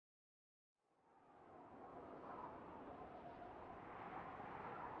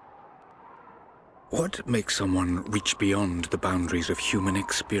What makes someone reach beyond the boundaries of human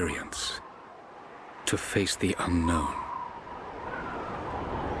experience to face the unknown?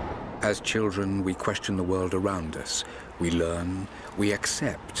 As children, we question the world around us. We learn, we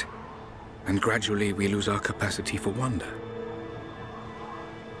accept, and gradually we lose our capacity for wonder.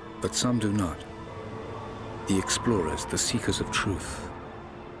 But some do not. The explorers, the seekers of truth.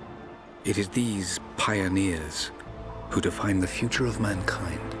 It is these pioneers who define the future of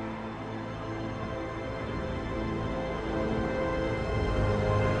mankind.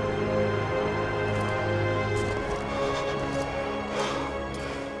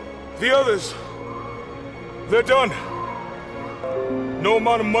 The others, they're done. No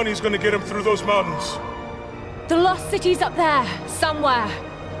amount of money is gonna get them through those mountains. The lost city's up there, somewhere.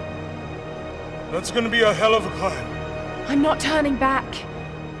 That's gonna be a hell of a climb. I'm not turning back.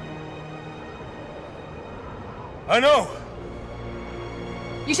 I know.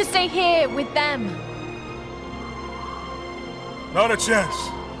 You should stay here with them. Not a chance.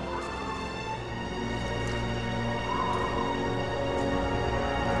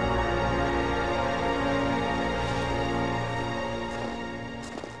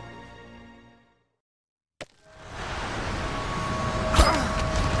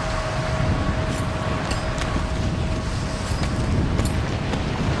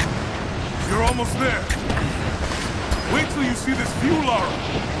 Almost there. Wait till you see this view, Lara.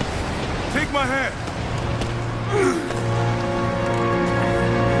 Take my hand.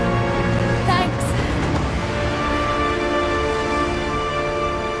 Thanks.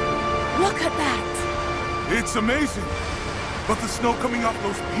 Look at that. It's amazing. But the snow coming off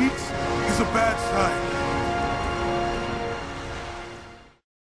those peaks is a bad sign.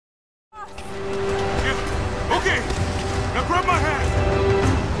 Yeah. Okay. Now grab my hand.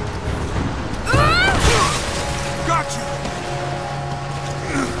 Gotcha!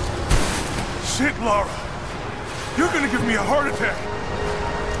 Shit, Lara. You're gonna give me a heart attack.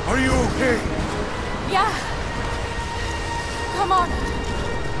 Are you okay? Yeah. Come on.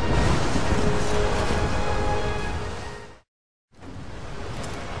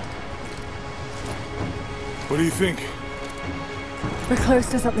 What do you think? We're close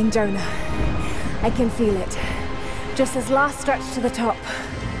to something, Jonah. I can feel it. Just this last stretch to the top.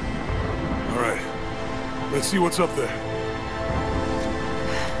 All right. Let's see what's up there.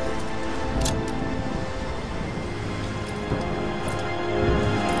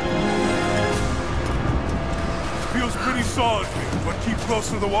 Feels pretty solid here, but keep close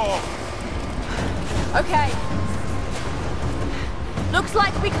to the wall. Okay. Looks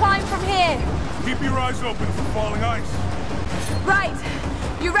like we climb from here. Keep your eyes open for falling ice. Right.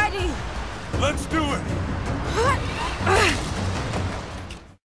 You ready? Let's do it.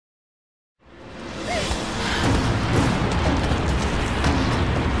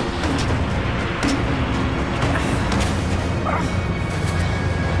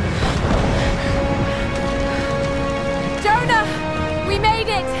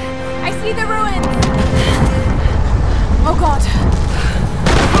 See the ruins! Oh God!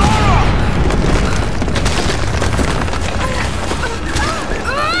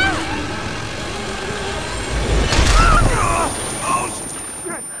 Oh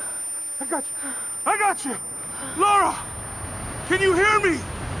shit! I got you! Lara! Can you hear me?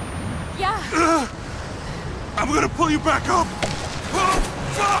 Yeah. I'm gonna pull you back up! Oh,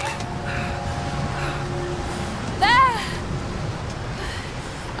 fuck! There!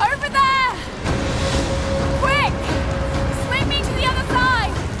 Over there! Quick! Swing me to the other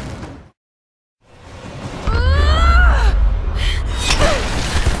side!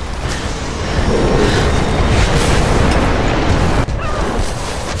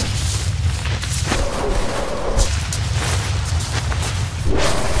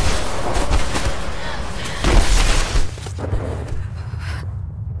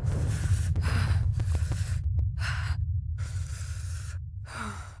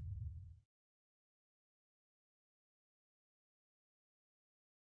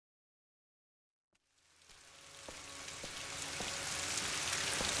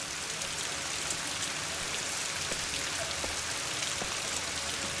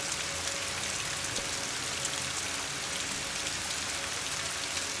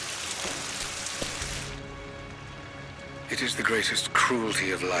 It is the greatest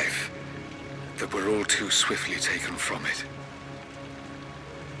cruelty of life that we're all too swiftly taken from it.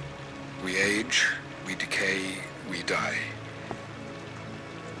 We age, we decay, we die.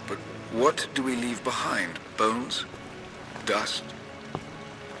 But what do we leave behind? Bones? Dust?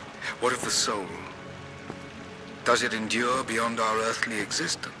 What of the soul? Does it endure beyond our earthly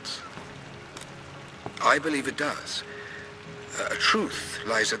existence? I believe it does. A truth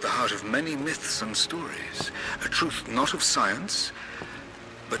lies at the heart of many myths and stories. A truth not of science,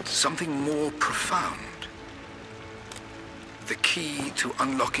 but something more profound. The key to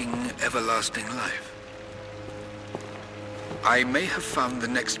unlocking everlasting life. I may have found the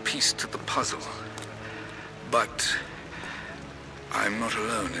next piece to the puzzle, but I'm not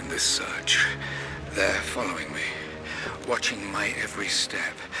alone in this search. They're following me, watching my every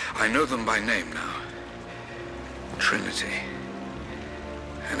step. I know them by name now. Trinity.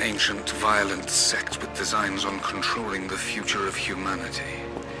 An ancient, violent sect with designs on controlling the future of humanity.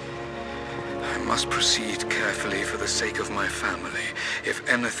 I must proceed carefully for the sake of my family. If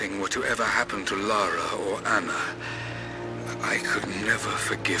anything were to ever happen to Lara or Anna, I could never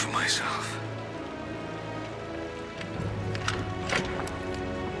forgive myself.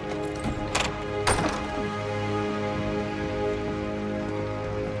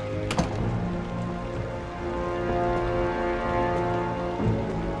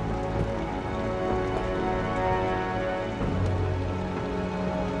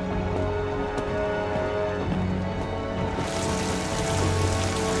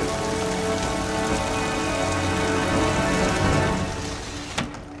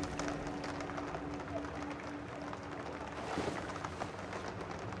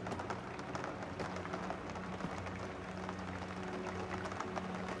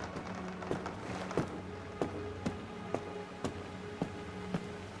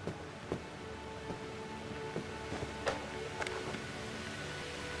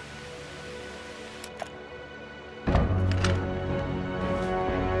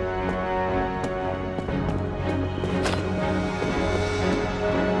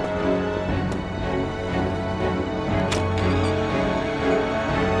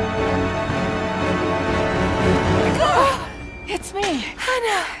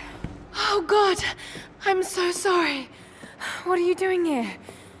 I'm so sorry. What are you doing here?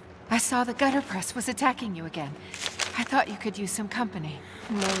 I saw the gutter press was attacking you again. I thought you could use some company.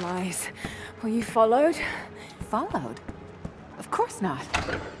 No lies. Were you followed? Followed? Of course not.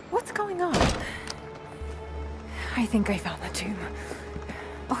 What's going on? I think I found the tomb.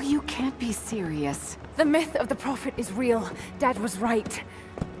 Oh, you can't be serious. The myth of the Prophet is real. Dad was right.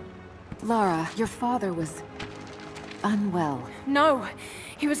 Lara, your father was unwell. No.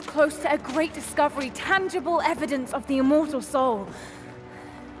 He was close to a great discovery, tangible evidence of the immortal soul.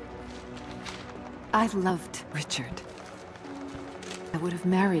 I loved Richard. I would have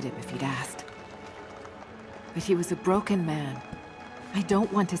married him if he'd asked. But he was a broken man. I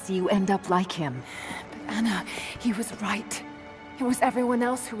don't want to see you end up like him. But Anna, he was right. It was everyone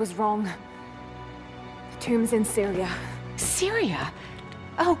else who was wrong. The tomb's in Syria. Syria?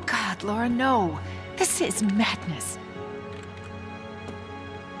 Oh God, Lara, no. This is madness.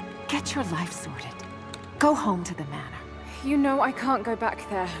 Get your life sorted. Go home to the manor. You know I can't go back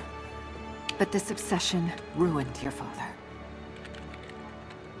there. But this obsession ruined your father.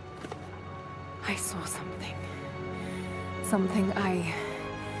 I saw something. Something I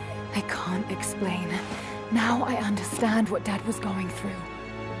can't explain. Now I understand what Dad was going through.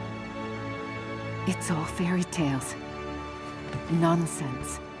 It's all fairy tales.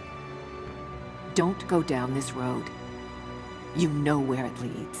 Nonsense. Don't go down this road. You know where it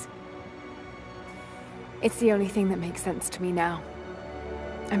leads. It's the only thing that makes sense to me now.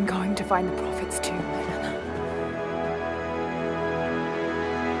 I'm going to find the Prophet's tomb, Anna.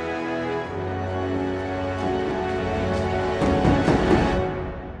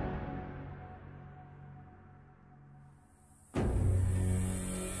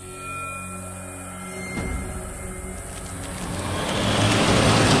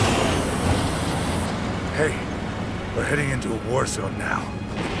 Hey, we're heading into a war zone now.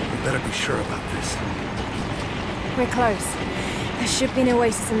 We better be sure about this. We're close. There should be an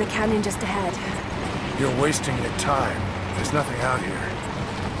oasis in the canyon just ahead. You're wasting your time. There's nothing out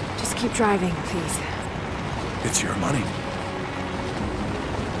here. Just keep driving, please. It's your money.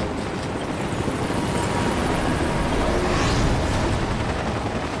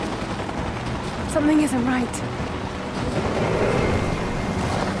 Something isn't right.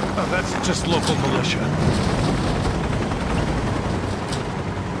 Oh, that's just local militia.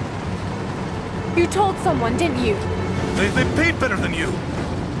 You told someone, didn't you? They paid better than you.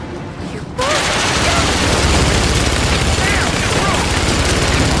 You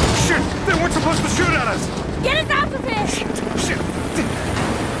Shit! They weren't supposed to shoot at us! Get us out of here! Shit!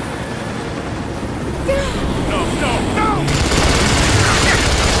 No!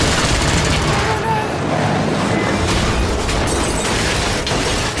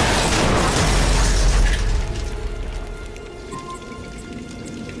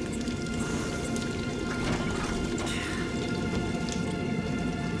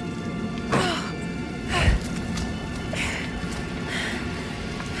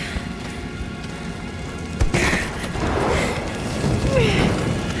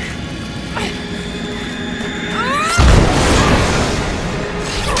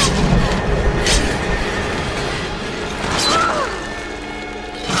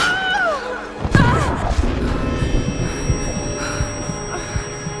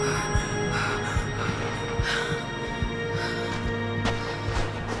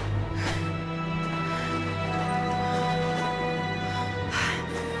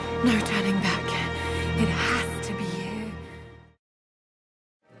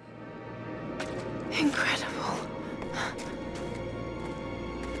 Incredible.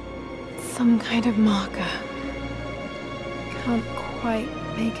 Some kind of marker. Can't quite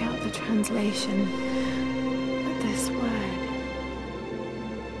make out the translation, but this word.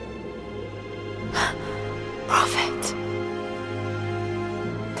 Prophet.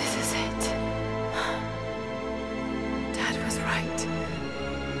 This is it. Dad was right.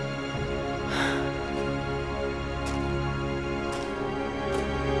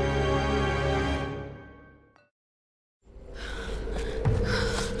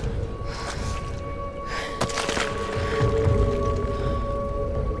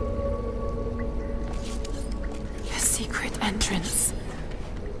 Entrance.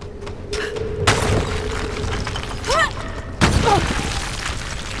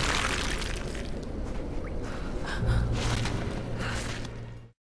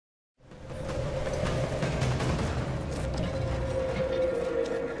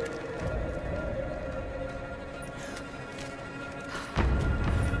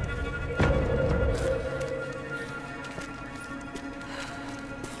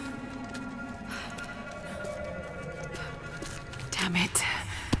 Damn it.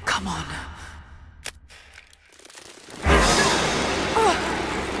 Come on.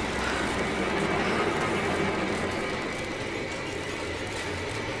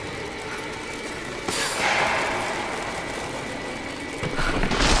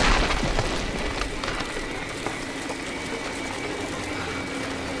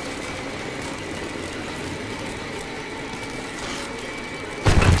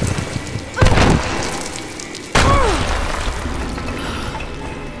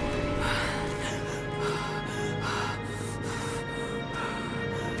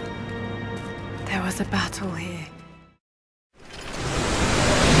 There was a battle here.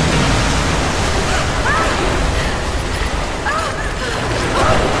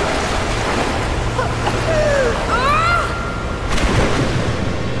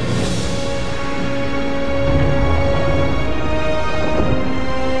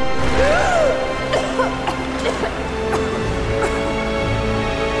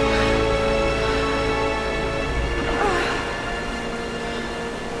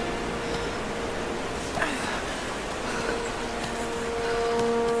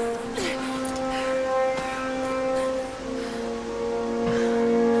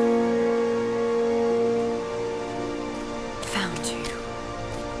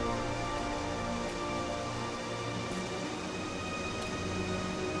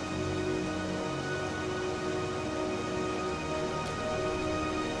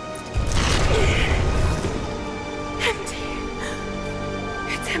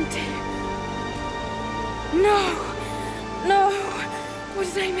 No! No!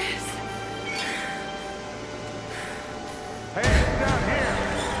 What did I miss? Hey, down here!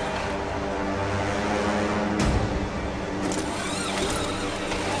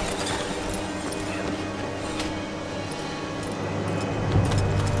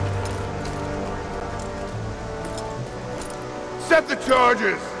 Set the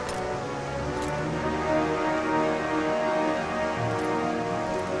charges!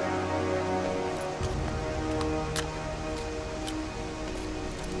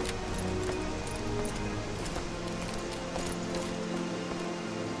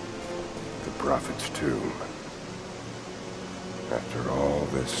 Prophet's tomb. After all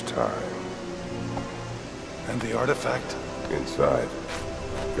this time. And the artifact? Inside,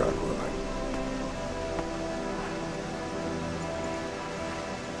 God willing.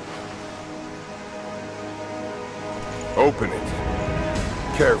 Open it.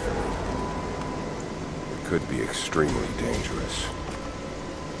 Carefully. It could be extremely dangerous.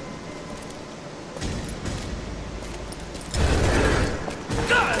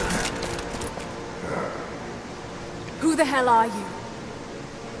 Who the hell are you?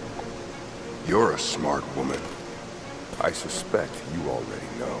 You're a smart woman. I suspect you already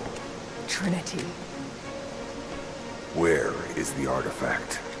know. Trinity. Where is the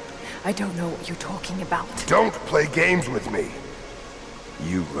artifact? I don't know what you're talking about. Don't play games with me!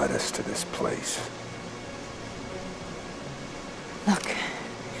 You led us to this place. Look,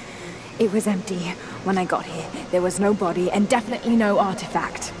 it was empty when I got here. There was no body and definitely no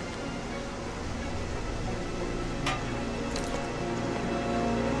artifact.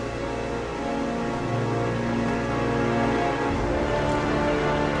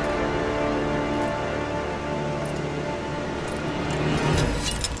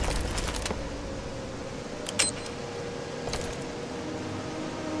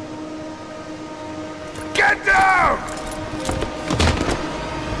 Get down!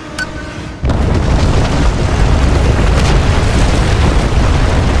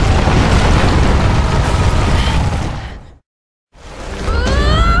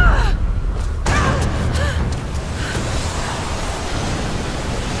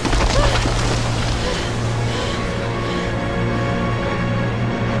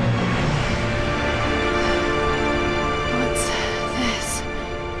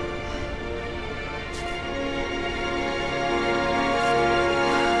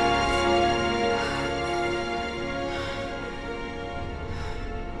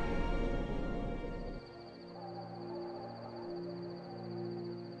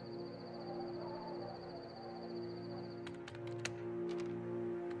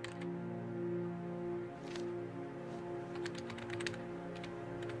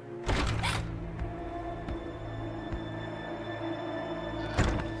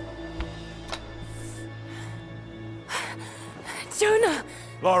 Jonah!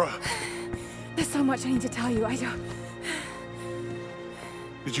 Lara, There's so much I need to tell you. I don't...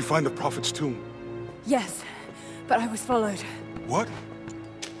 did you find the Prophet's tomb? Yes, but I was followed. What?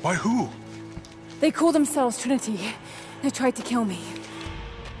 By who? They call themselves Trinity. They tried to kill me.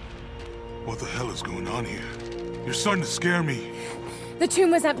 What the hell is going on here? You're starting to scare me. The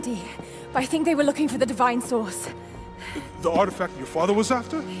tomb was empty, but I think they were looking for the Divine Source. The artifact your father was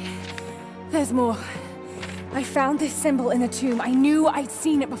after? There's more. I found this symbol in the tomb. I knew I'd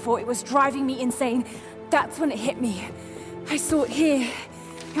seen it before. It was driving me insane. That's when it hit me. I saw it here,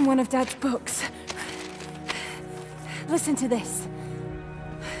 in one of Dad's books. Listen to this.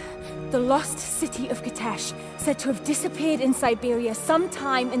 The lost city of Kitezh, said to have disappeared in Siberia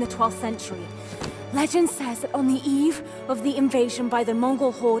sometime in the 12th century. Legend says that on the eve of the invasion by the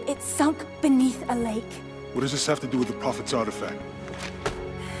Mongol horde, it sunk beneath a lake. What does this have to do with the Prophet's artifact?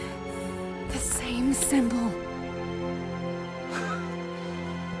 The same symbol.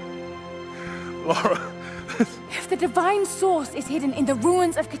 Lara... If the Divine Source is hidden in the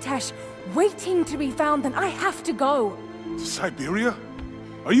ruins of Kitezh, waiting to be found, then I have to go. To Siberia?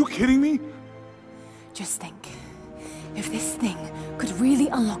 Are you kidding me? Just think. If this thing could really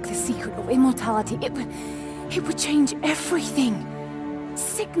unlock the secret of immortality, it would change everything.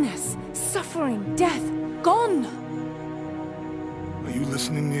 Sickness, suffering, death, gone. Are you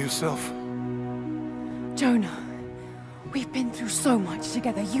listening to yourself? Jonah, we've been through so much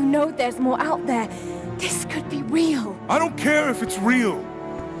together. You know there's more out there. This could be real. I don't care if it's real.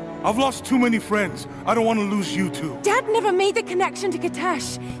 I've lost too many friends. I don't want to lose you too. Dad never made the connection to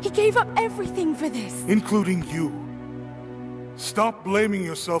Kitezh. He gave up everything for this. Including you. Stop blaming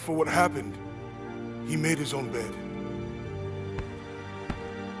yourself for what happened. He made his own bed.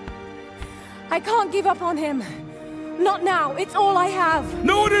 I can't give up on him. Not now. It's all I have.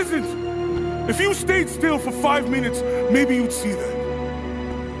 No, it isn't! If you stayed still for 5 minutes, maybe you'd see that.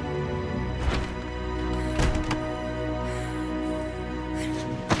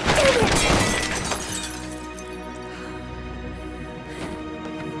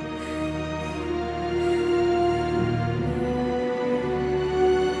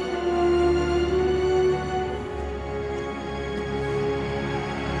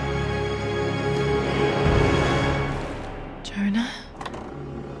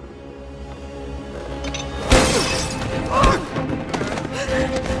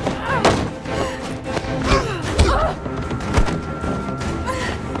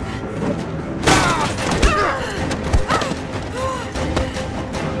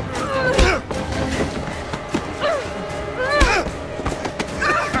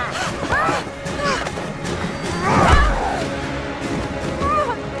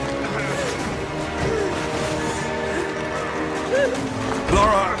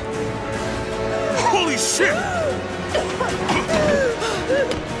 Lara! Holy shit!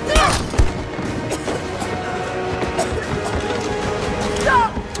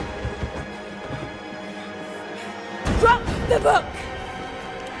 Stop! Drop the book!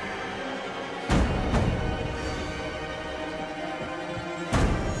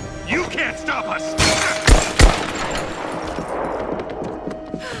 You can't stop us!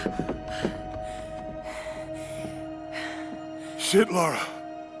 Shit, Lara.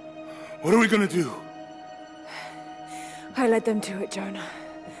 What are we gonna do? I led them to it, Jonah.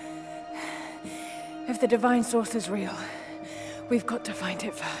 If the Divine Source is real, we've got to find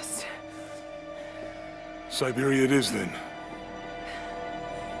it first. Siberia it is, then.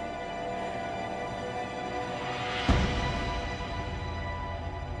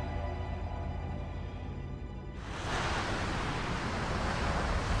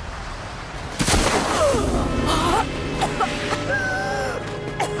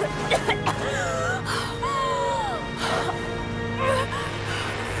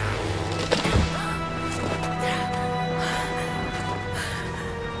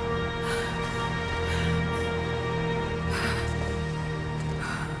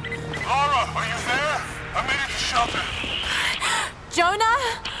 Jonah?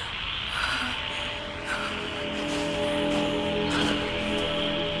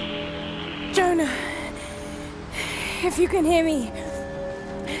 Jonah, if you can hear me,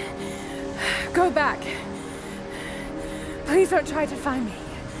 go back. Please don't try to find me.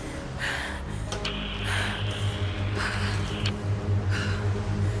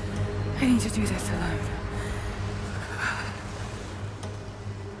 I need to do this alone.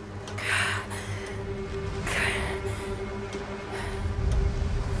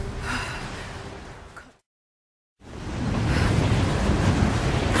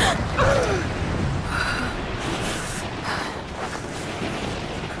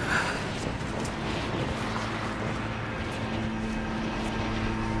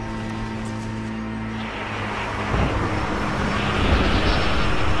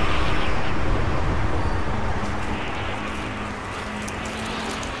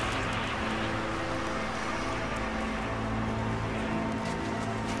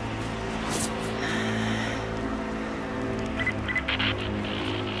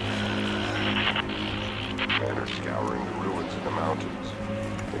 scouring the ruins in the mountains.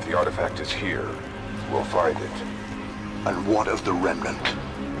 If the artifact is here, we'll find it. And what of the Remnant?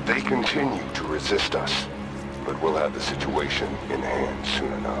 They continue to resist us, but we'll have the situation in hand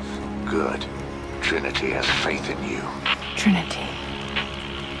soon enough. Good. Trinity has faith in you. Trinity.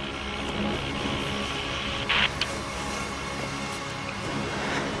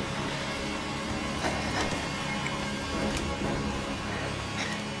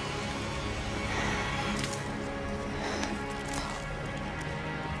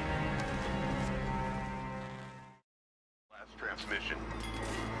 Transmission.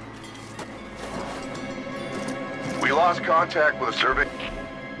 We lost contact with a survey.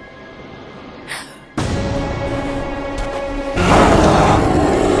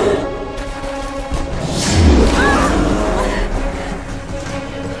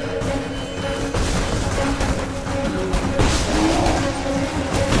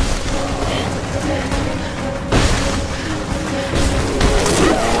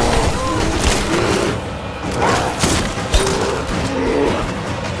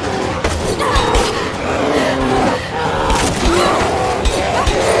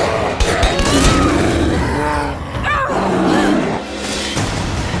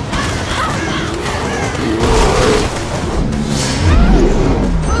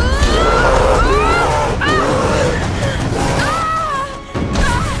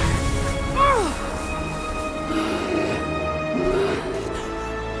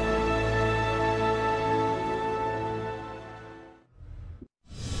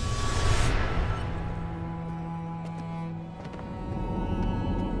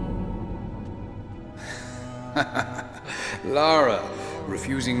 Lara,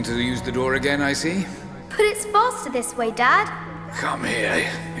 refusing to use the door again, I see? But it's faster this way, Dad. Come here,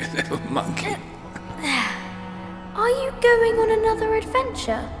 you little monkey. Are you going on another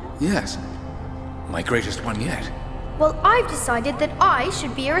adventure? Yes. My greatest one yet. Well, I've decided that I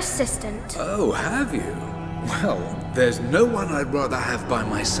should be your assistant. Oh, have you? Well, there's no one I'd rather have by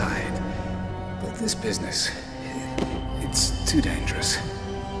my side. But this business, it's too dangerous.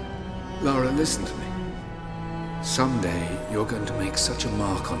 Lara, listen to me. Someday, you're going to make such a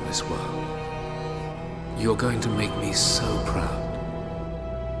mark on this world. You're going to make me so proud.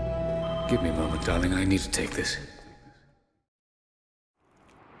 Give me a moment, darling. I need to take this.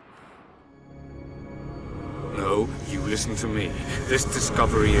 No, you listen to me. This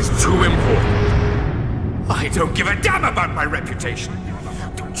discovery is too important. I don't give a damn about my reputation.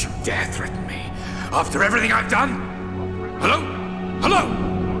 Don't you dare threaten me. After everything I've done? Hello? Hello?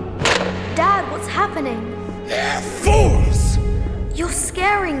 Dad, what's happening? They're fools! You're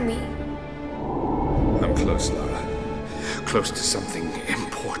scaring me. I'm close, Lara. Close to something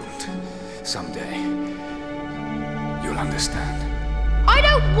important. Someday, you'll understand. I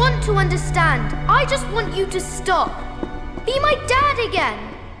don't want to understand. I just want you to stop. Be my dad again.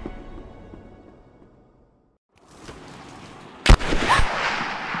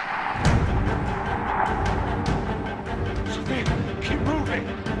 Keep moving!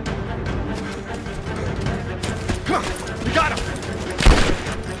 We got him!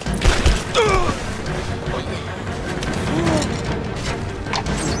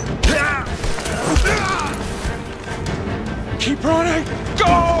 Keep running!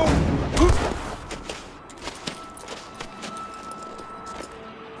 Go!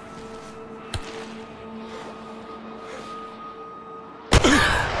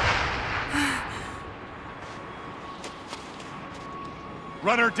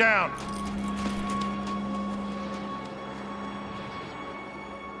 Run her down!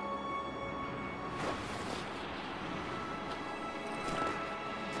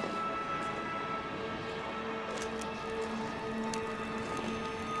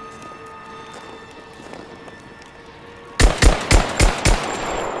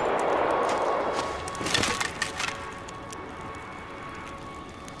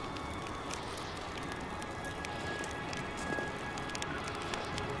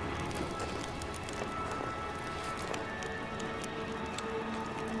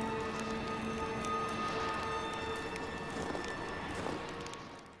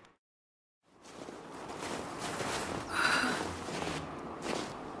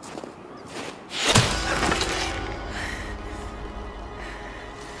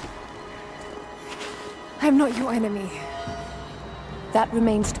 I'm not your enemy. That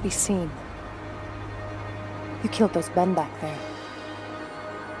remains to be seen. You killed those men back there.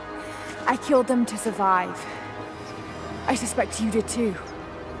 I killed them to survive. I suspect you did too.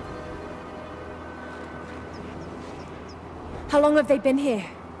 How long have they been here?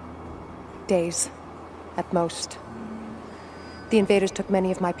 Days, at most. The invaders took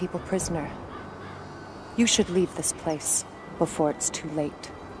many of my people prisoner. You should leave this place before it's too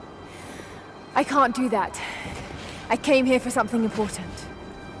late. I can't do that. I came here for something important.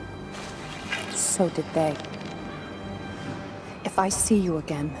 So did they. If I see you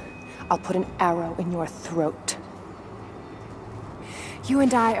again, I'll put an arrow in your throat. You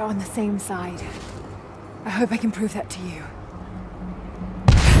and I are on the same side. I hope I can prove that to you.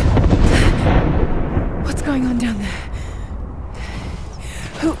 What's going on down there?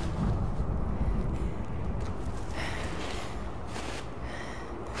 Who...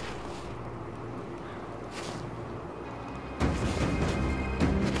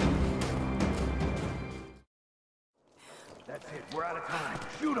 That's it. We're out of time.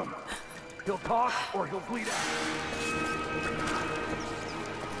 Shoot him. He'll talk or he'll bleed out.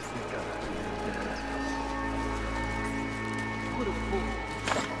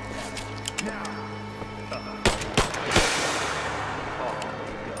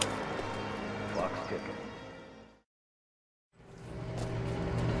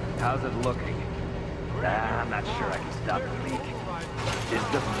 How's it looking? I'm not sure I can stop the leak. This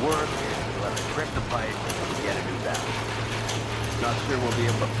doesn't work. We'll have to trip the pipe and get a new valve. Not sure we'll be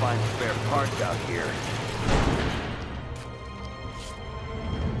able to find spare parts out here.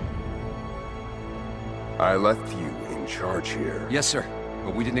 I left you in charge here. Yes, sir.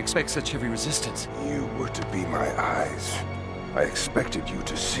 But we didn't expect such heavy resistance. You were to be my eyes. I expected you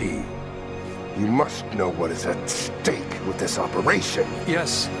to see. You must know what is at stake with this operation.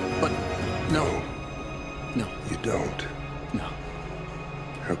 Yes, but no. No. You don't? No.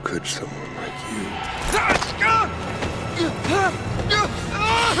 How could someone like you?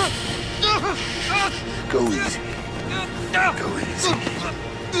 Go easy. Go easy.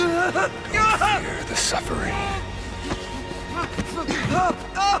 Fear the suffering.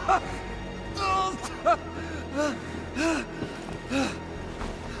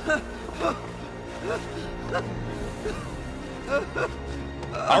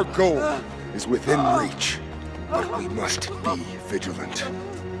 Our goal is within reach, but we must be vigilant.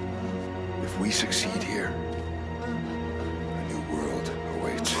 If we succeed here, a new world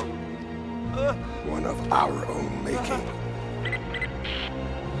awaits. One of our own making.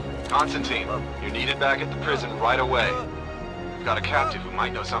 Constantine, you're needed back at the prison right away. We've got a captive who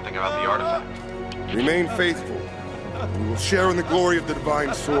might know something about the artifact. Remain faithful. We will share in the glory of the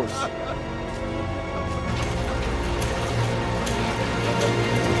Divine Source.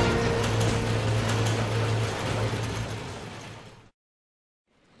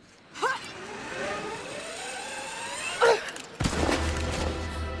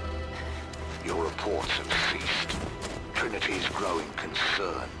 Your reports have ceased. Trinity's growing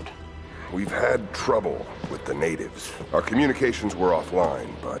concerned. We've had trouble with the natives. Our communications were offline,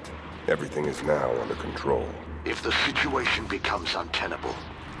 but everything is now under control. If the situation becomes untenable,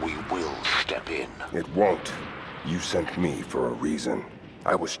 we will step in. It won't. You sent me for a reason.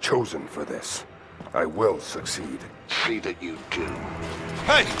 I was chosen for this. I will succeed. See that you do.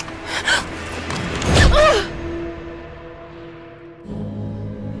 Hey!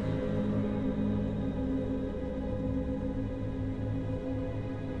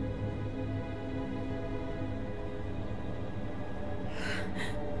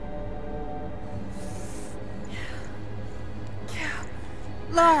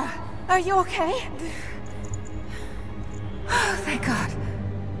 Lara, are you okay? Oh, thank God.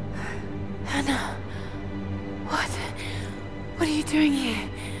 Anna, what are you doing here?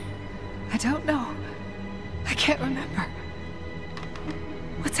 I don't know. I can't remember.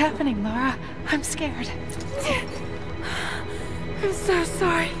 What's happening, Lara? I'm scared. I'm so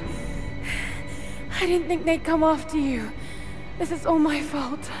sorry. I didn't think they'd come after you. This is all my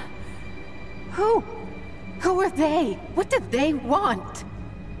fault. Who? Who are they? What did they want?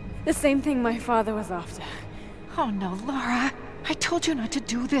 The same thing my father was after. Oh no, Lara. I told you not to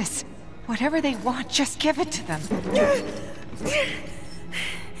do this. Whatever they want, just give it to them.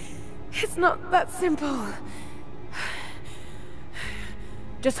 It's not that simple.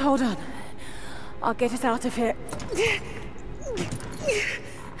 Just hold on. I'll get us out of here.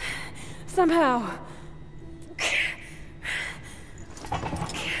 Somehow.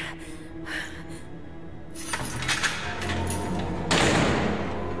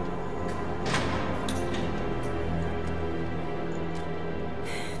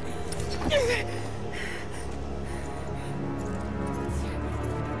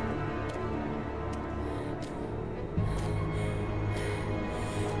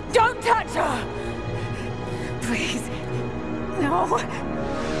 Don't touch her! Please. No.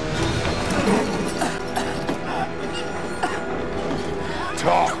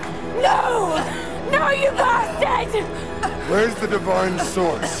 Talk! No! No, you bastard! Where's the Divine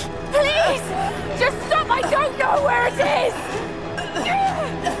Source? Please! Please! Just stop! I don't know where it is!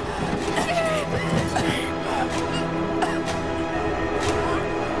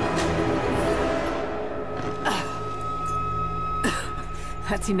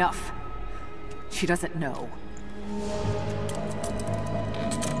 That's enough. She doesn't know.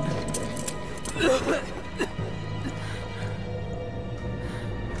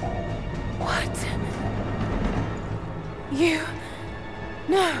 What? You...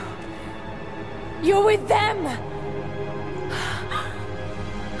 No. You're with them!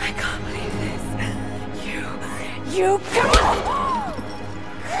 I can't believe this. You come on!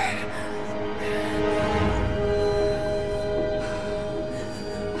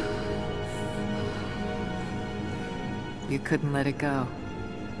 You couldn't let it go,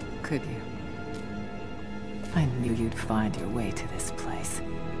 could you? I knew you'd find your way to this place.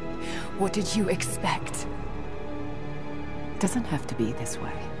 What did you expect? It doesn't have to be this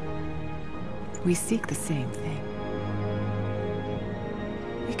way. We seek the same thing.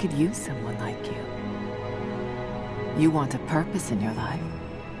 We could use someone like you. You want a purpose in your life.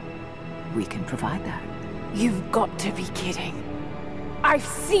 We can provide that. You've got to be kidding. I've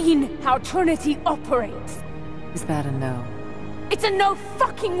seen how Trinity operates. Is that a no? It's a no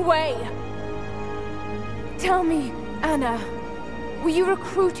fucking way! Tell me, Anna, were you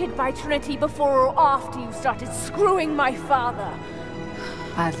recruited by Trinity before or after you started screwing my father?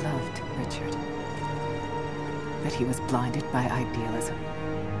 I loved Richard. But he was blinded by idealism,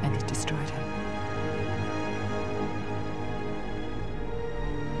 and it destroyed him.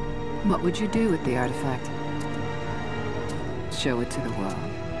 What would you do with the artifact? Show it to the world.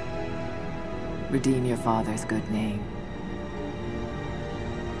 Redeem your father's good name.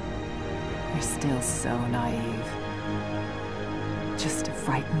 You're still so naive. Just a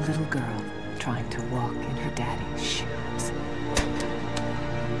frightened little girl trying to walk in her daddy's shoes.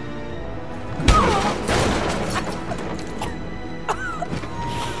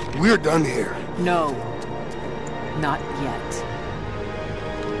 We're done here. No. Not yet.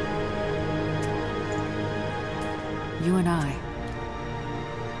 You and I,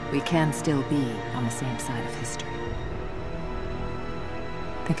 we can still be on the same side of history.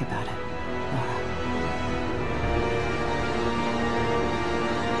 Think about it, Lara.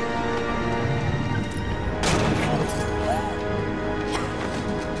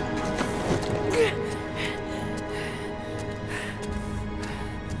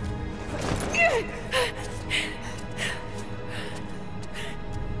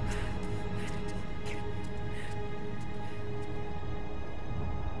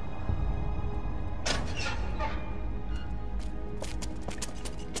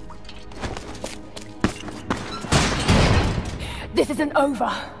 This isn't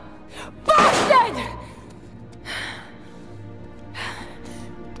over! Bastard!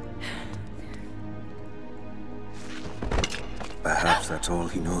 Perhaps that's all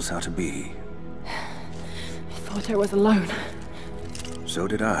he knows how to be. I thought I was alone. So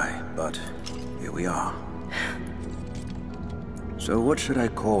did I, but here we are. So what should I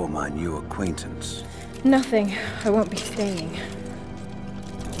call my new acquaintance? Nothing. I won't be staying.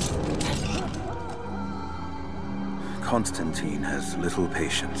 Constantine has little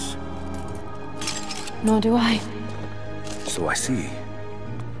patience. Nor do I. So I see.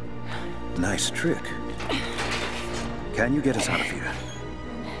 Nice trick. Can you get us out of here?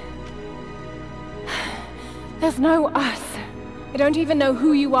 There's no us. I don't even know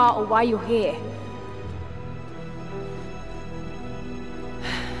who you are or why you're here.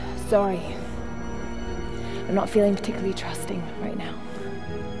 Sorry. I'm not feeling particularly trusting right now.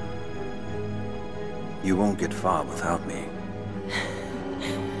 You won't get far without me.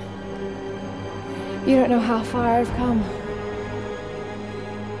 You don't know how far I've come.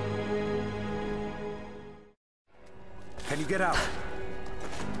 Can you get out?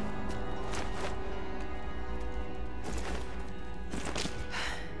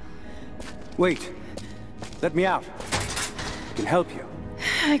 Wait. Let me out. I can help you.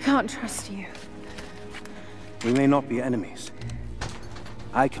 I can't trust you. We may not be enemies.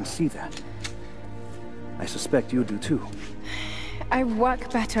 I can see that. I suspect you do too. I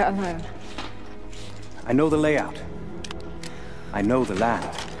work better alone. I know the layout. I know the land.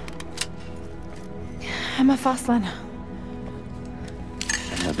 I'm a fast learner.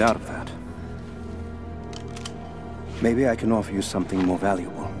 I've no doubt of that. Maybe I can offer you something more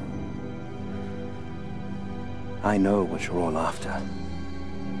valuable. I know what you're all after.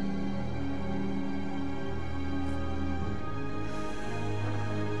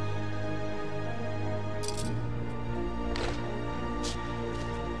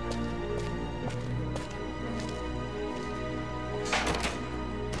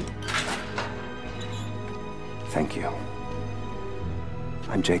 Thank you.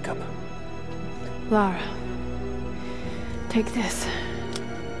 I'm Jacob. Lara, take this.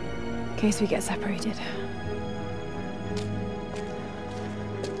 In case we get separated.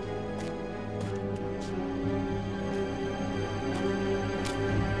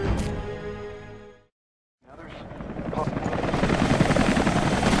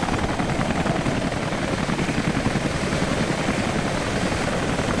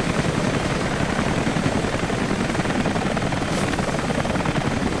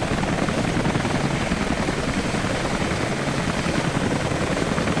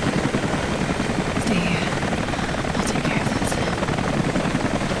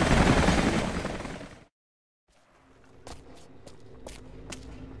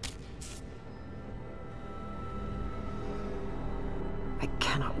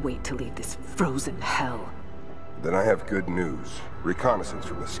 Wait to leave this frozen hell. Then I have good news. Reconnaissance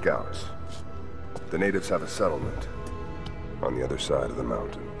from the scouts. The natives have a settlement on the other side of the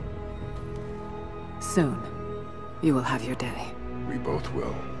mountain. Soon, you will have your day. We both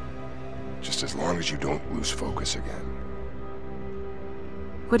will. Just as long as you don't lose focus again.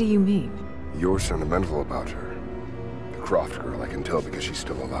 What do you mean? You're sentimental about her. The Croft girl, I can tell because she's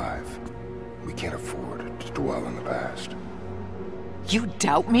still alive. We can't afford to dwell in the past. You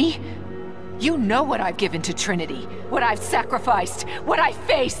doubt me? You know what I've given to Trinity, what I've sacrificed, what I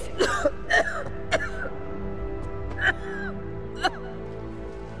face.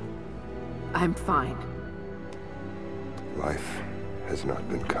 I'm fine. Life has not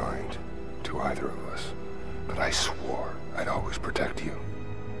been kind to either of us, but I swore I'd always protect you.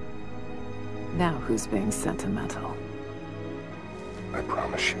 Now who's being sentimental? I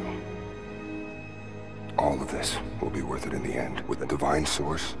promise you. All of this will be worth it in the end. With the divine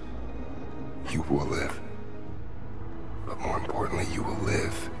source, you will live. But more importantly, you will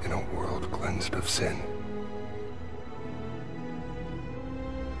live in a world cleansed of sin.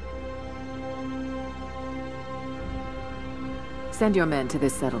 Send your men to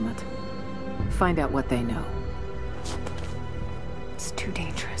this settlement. Find out what they know. It's too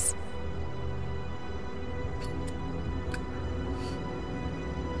dangerous.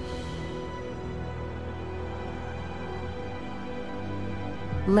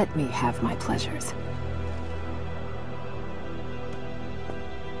 Let me have my pleasures.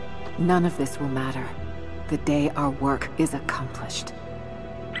 None of this will matter the day our work is accomplished.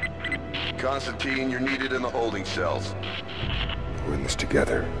 Constantine, you're needed in the holding cells. We're in this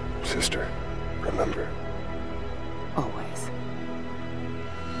together, sister. Remember. Always.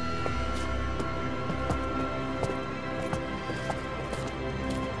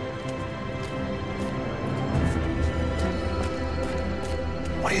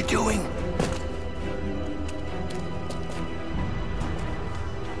 What are you doing?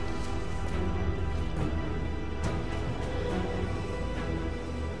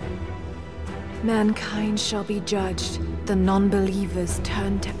 Mankind shall be judged, the non-believers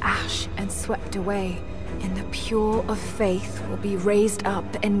turned to ash and swept away, and the pure of faith will be raised up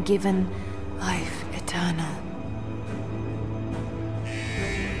and given life eternal.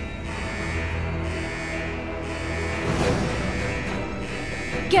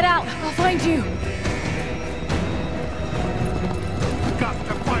 Get out! I'll find you! Got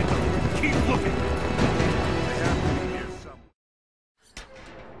to find them! Keep looking!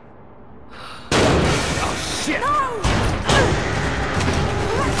 Oh, shit! No!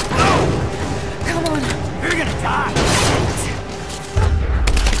 Come on! You're gonna die!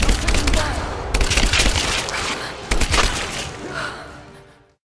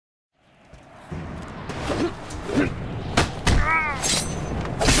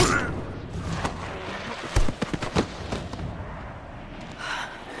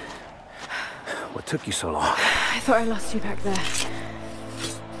 What took you so long? I thought I lost you back there.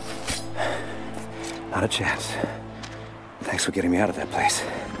 Not a chance. Thanks for getting me out of that place.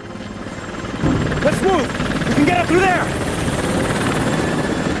 Let's move! We can get up through there!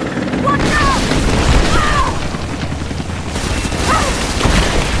 Watch out!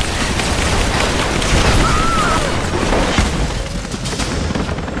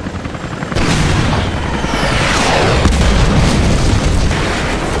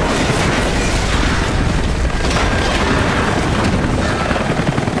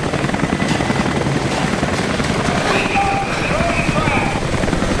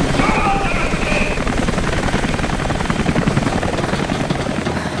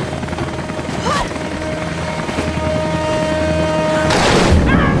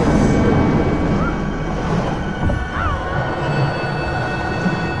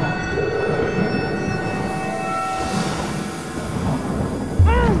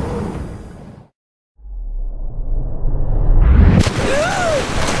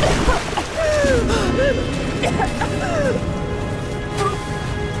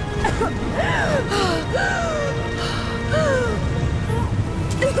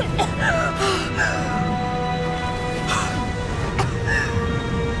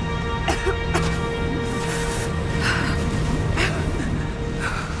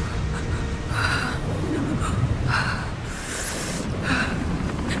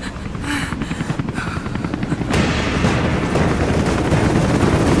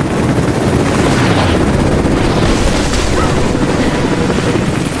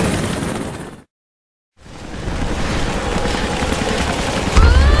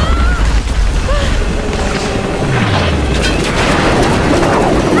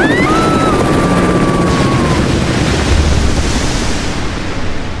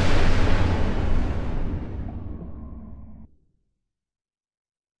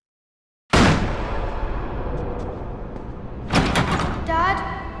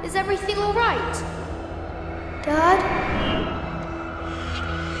 everything all right? Dad?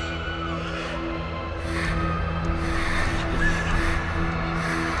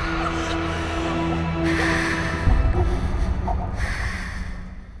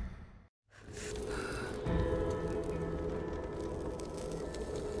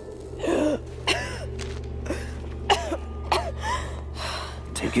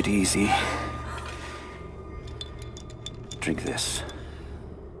 Take it easy. Drink this.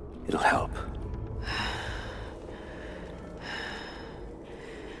 It'll help.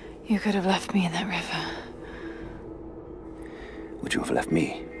 You could have left me in that river. Would you have left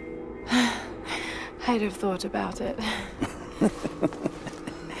me? I'd have thought about it.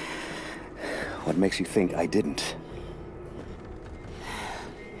 What makes you think I didn't?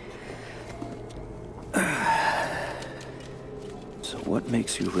 So what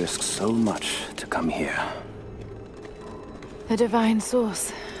makes you risk so much to come here? The divine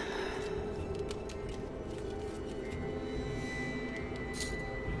source.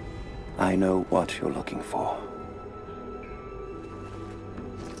 I know what you're looking for.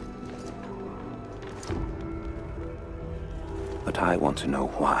 But I want to know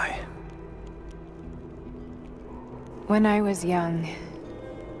why. When I was young,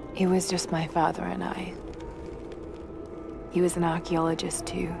 it was just my father and I. He was an archaeologist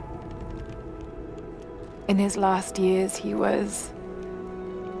too. In his last years, he was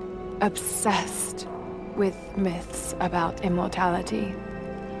obsessed with myths about immortality.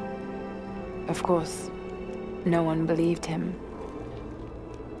 Of course, no one believed him,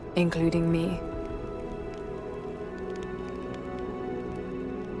 including me.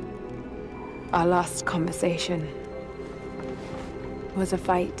 Our last conversation was a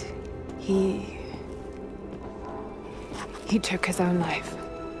fight. He took his own life.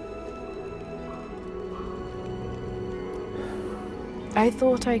 I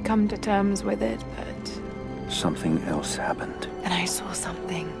thought I'd come to terms with it, but... Something else happened. And I saw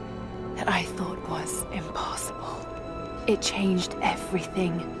something that I thought was impossible. It changed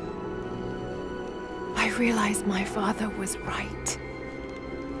everything. I realized my father was right.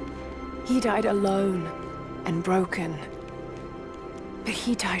 He died alone and broken. But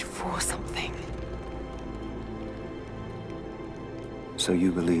he died for something. So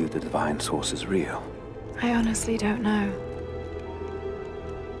you believe the divine source is real? I honestly don't know.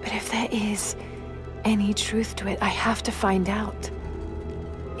 But if there is any truth to it, I have to find out.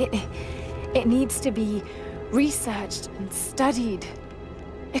 It needs to be researched and studied.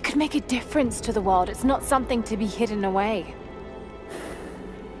 It could make a difference to the world. It's not something to be hidden away.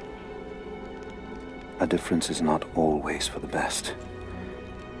 A difference is not always for the best.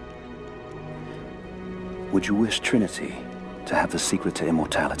 Would you wish Trinity to have the secret to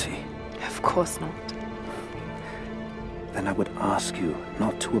immortality? Of course not. Then I would ask you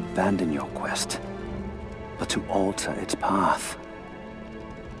not to abandon your quest, but to alter its path.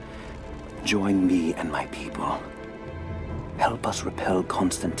 Join me and my people. Help us repel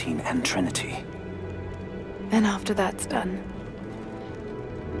Constantine and Trinity. Then after that's done...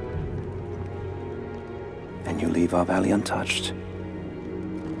 And you leave our valley untouched.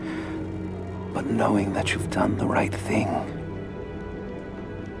 But knowing that you've done the right thing.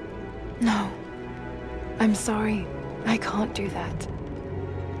 No. I'm sorry. I can't do that.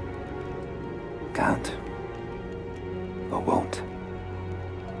 Can't. Or won't.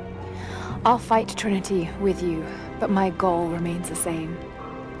 I'll fight Trinity with you, but my goal remains the same.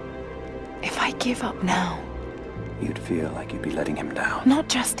 If I give up now... You'd feel like you'd be letting him down. Not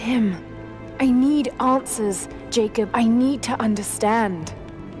just him. I need answers, Jacob. I need to understand.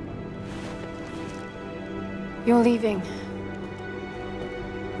 You're leaving.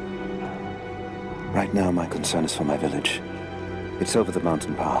 Right now, my concern is for my village. It's over the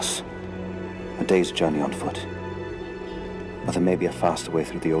mountain pass. A day's journey on foot. But there may be a faster way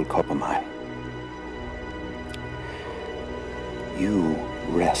through the old copper mine. You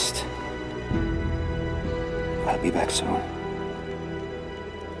rest. I'll be back soon.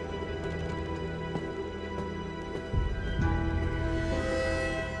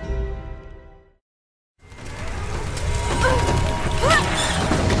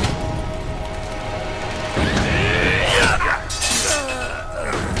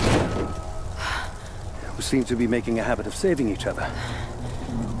 Seem to be making a habit of saving each other.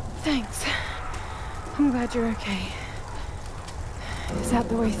 Thanks. I'm glad you're okay. Is that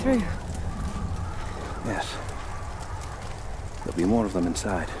the way through? Yes. There'll be more of them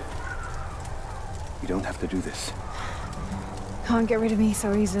inside. You don't have to do this. Can't get rid of me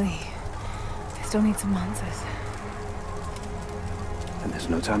so easily. I still need some answers. And there's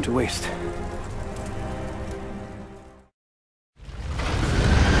no time to waste.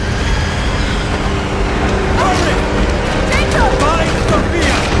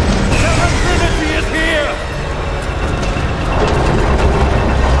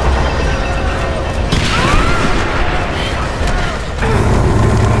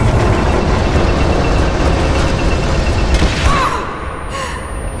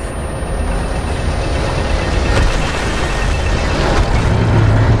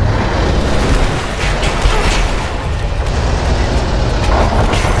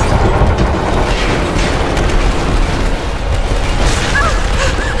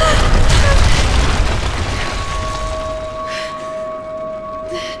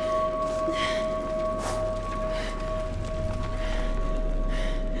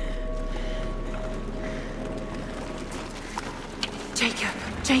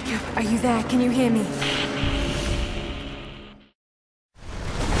 Jacob, are you there? Can you hear me?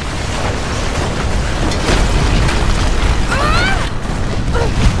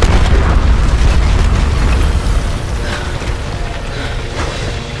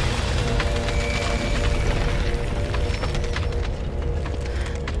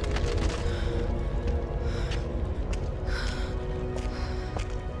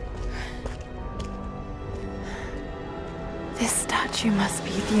 This statue must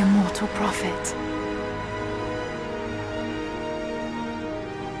be the immortal prophet.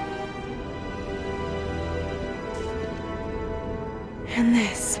 And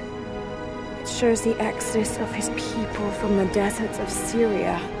this, it shows the exodus of his people from the deserts of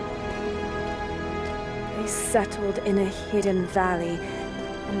Syria. They settled in a hidden valley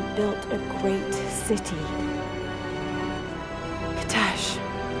and built a great city. Katash.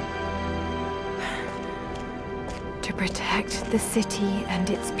 To protect the city and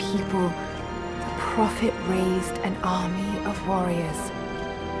its people, the prophet raised an army of warriors.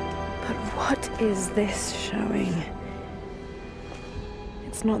 But what is this showing?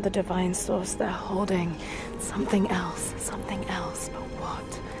 It's not the divine source they're holding. Something else, but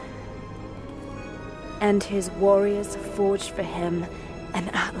what? And his warriors forged for him an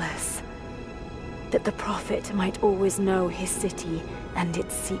atlas, that the prophet might always know his city and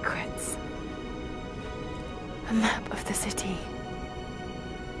its secrets. A map of the city.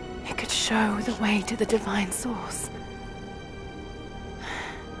 It could show the way to the divine source.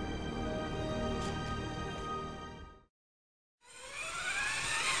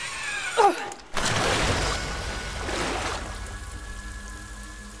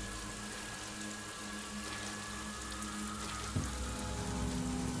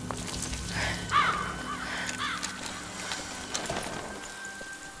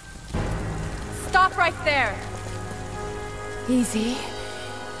 Stop right there! Easy.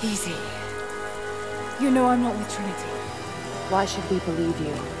 Easy. You know I'm not with Trinity. Why should we believe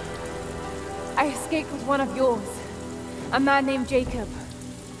you? I escaped with one of yours. A man named Jacob.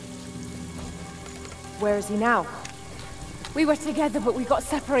 Where is he now? We were together, but we got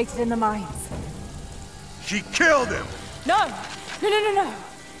separated in the mines. She killed him! No! No!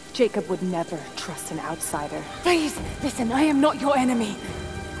 Jacob would never trust an outsider. Please, listen, I am not your enemy.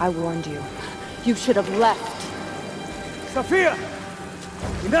 I warned you. You should have left. Sophia!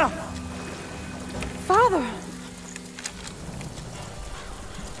 Enough! Father!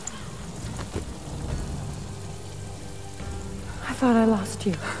 I thought I lost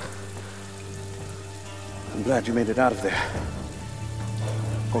you. I'm glad you made it out of there.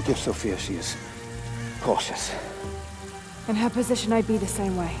 Forgive Sophia, she is cautious. In her position, I'd be the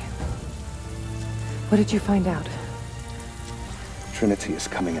same way. What did you find out? Trinity is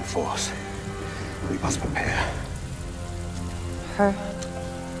coming in force. We must prepare. Her?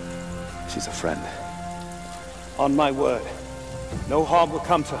 She's a friend. On my word, no harm will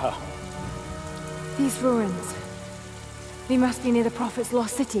come to her. These ruins. They must be near the Prophet's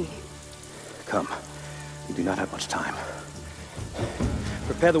lost city. Come. We do not have much time.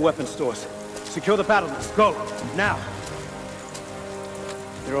 Prepare the weapon stores. Secure the battlements. Go! Now!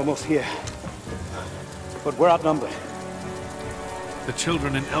 They're almost here. But we're outnumbered. The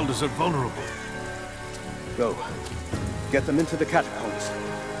children and elders are vulnerable. Go. Get them into the catacombs.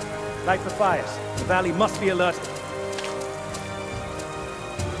 Light the fires. The valley must be alerted.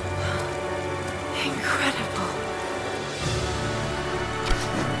 Incredible.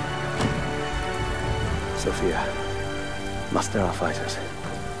 Sophia, muster our fighters.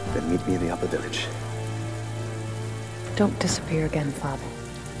 Then meet me in the upper village. Don't disappear again, Father.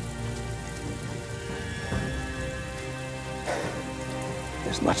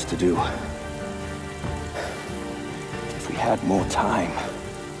 There's much to do. If we had more time.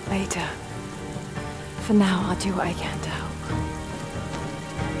 Later. For now, I'll do what I can to help.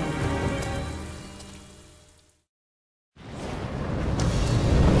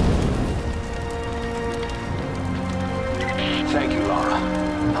 Thank you, Lara.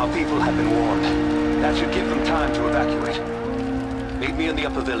 Our people have been warned. That should give them time to evacuate. Meet me in the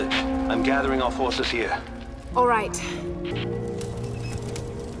upper village. I'm gathering our forces here. All right.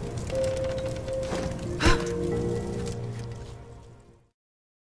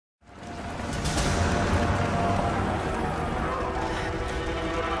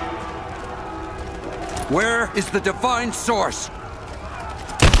 Where is the divine source?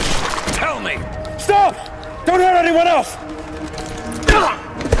 Tell me! Stop! Don't hurt anyone else!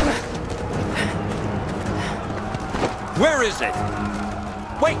 Where is it?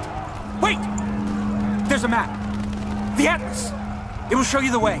 Wait! Wait! There's a map. The Atlas. It will show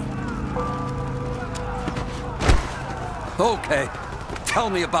you the way. Okay. Tell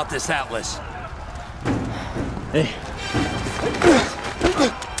me about this Atlas. Hey.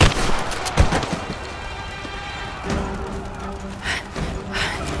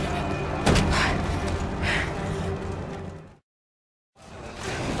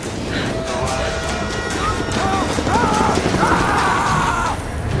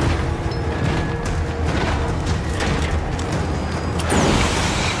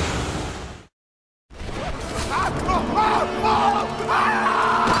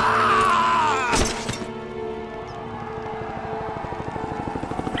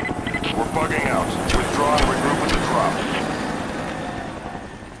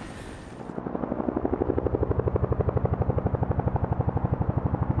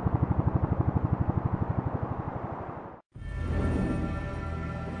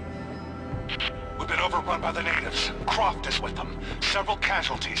 Overrun by the natives. Croft is with them. Several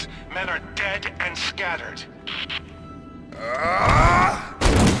casualties. Men are dead and scattered.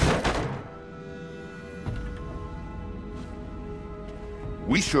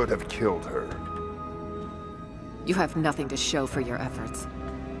 We should have killed her. You have nothing to show for your efforts.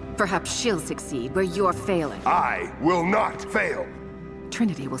 Perhaps she'll succeed where you're failing. I will not fail!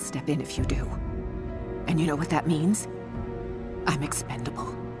 Trinity will step in if you do. And you know what that means? I'm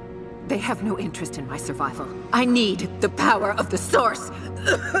expendable. They have no interest in my survival. I need the power of the Source!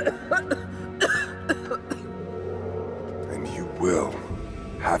 And you will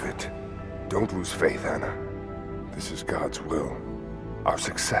have it. Don't lose faith, Anna. This is God's will. Our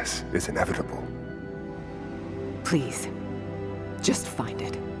success is inevitable. Please, just find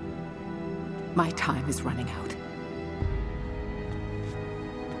it. My time is running out.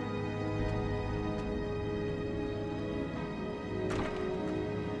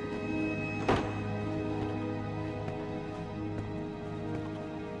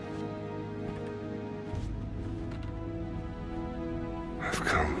 I've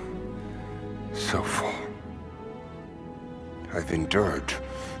come so far. I've endured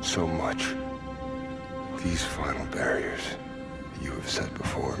so much. These final barriers you have set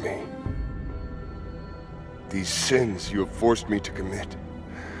before me. These sins you have forced me to commit,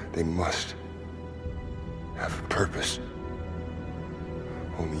 they must have a purpose.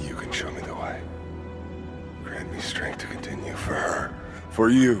 Only you can show me the way. Grant me strength to continue for her, for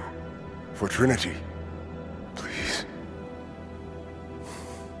you, for Trinity. Please.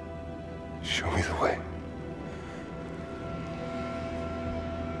 Show me the way.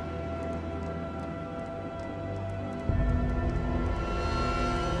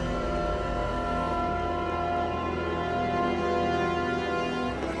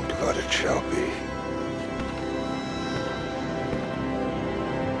 Blood it shall be.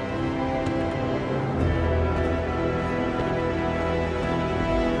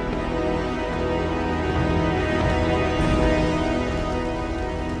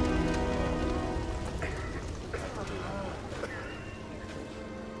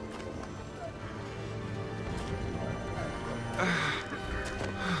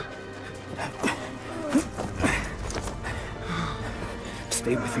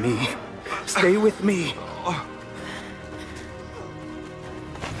 Stay with me. Stay with me.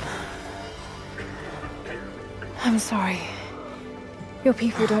 I'm sorry. Your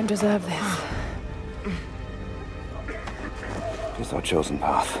people don't deserve this. It is our chosen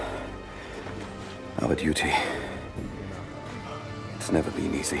path. Our duty. It's never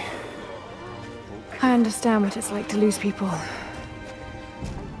been easy. I understand what it's like to lose people.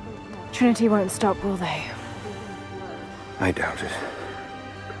 Trinity won't stop, will they? I doubt it.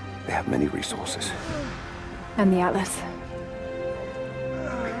 They have many resources. And the Atlas?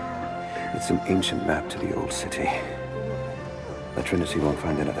 It's an ancient map to the old city. The Trinity won't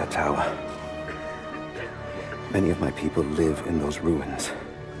find it at that tower. Many of my people live in those ruins.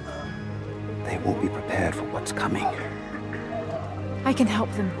 They won't be prepared for what's coming. I can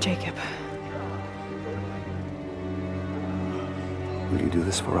help them, Jacob. Will you do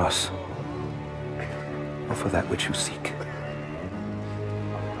this for us? Or for that which you seek?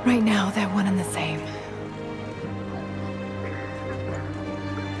 Right now, they're one and the same.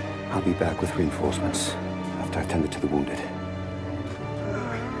 I'll be back with reinforcements after I've tended to the wounded.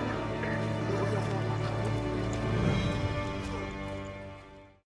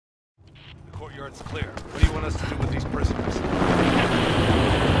 The courtyard's clear. What do you want us to do with these prisoners?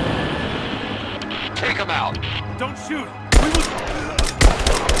 Take them out! Don't shoot! We will...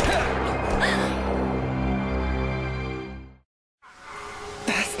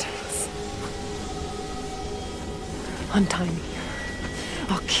 Bastards. Untie me.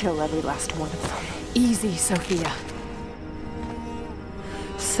 I'll kill every last one of them. Easy, Sophia.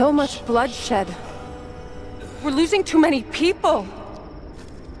 So much bloodshed. We're losing too many people.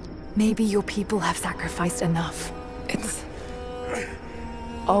 Maybe your people have sacrificed enough. It's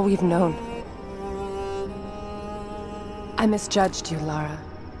all we've known. I misjudged you, Lara.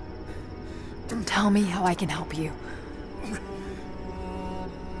 Tell me how I can help you.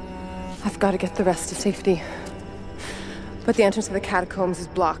 I've got to get the rest to safety. But the entrance to the catacombs is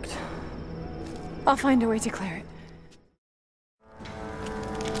blocked. I'll find a way to clear it.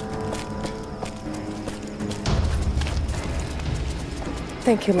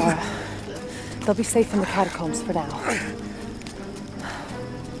 Thank you, Lara. They'll be safe in the catacombs for now.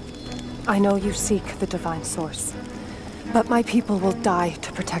 I know you seek the Divine Source, but my people will die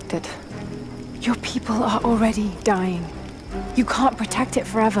to protect it. Your people are already dying. You can't protect it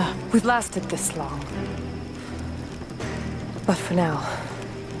forever. We've lasted this long. But for now,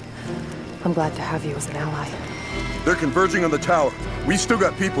 I'm glad to have you as an ally. They're converging on the tower. We still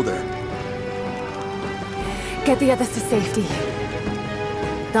got people there. Get the others to safety.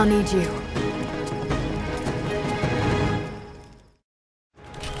 They'll need you.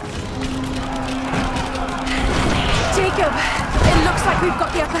 Jacob! It looks like we've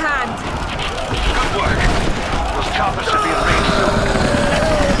got the upper hand. Good work. Those choppers should be in range soon.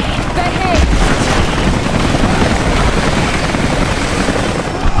 They're hit!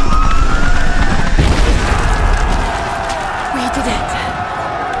 We did it.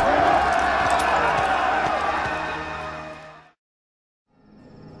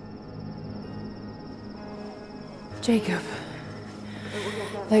 Jacob.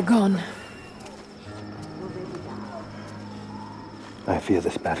 They're gone. I fear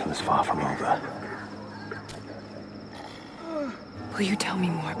this battle is far from over. Will you tell me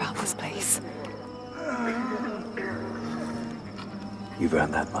more about this place? You've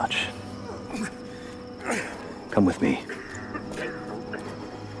earned that much. Come with me.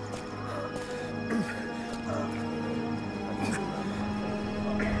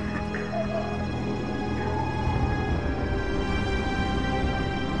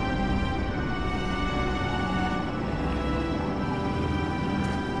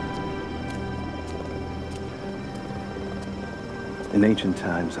 In ancient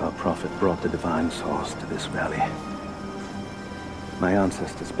times, our prophet brought the Divine Source to this valley. My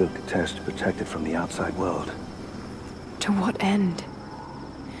ancestors built Kitezh to protect it from the outside world. To what end?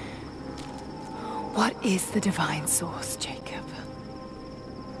 What is the Divine Source, Jacob?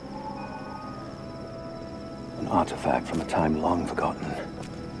 An artifact from a time long forgotten.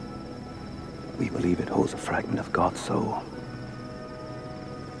 We believe it holds a fragment of God's soul.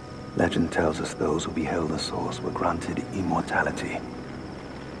 Legend tells us those who beheld the Source were granted immortality.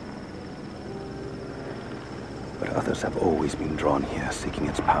 But others have always been drawn here, seeking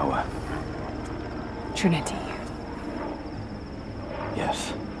its power. Trinity.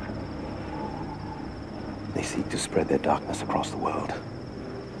 Yes. They seek to spread their darkness across the world.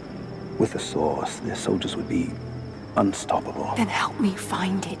 With the Source, their soldiers would be unstoppable. Then help me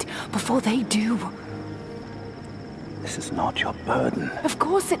find it before they do. This is not your burden. Of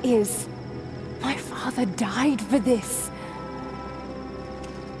course it is. My father died for this.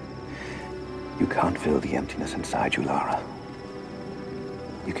 You can't fill the emptiness inside you, Lara.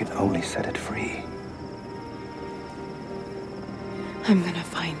 You can only set it free. I'm gonna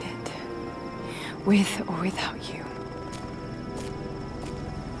find it. With or without you.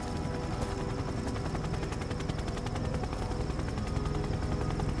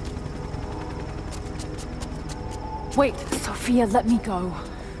 Wait, Sophia, let me go.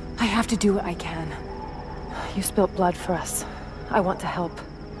 I have to do what I can. You spilt blood for us. I want to help.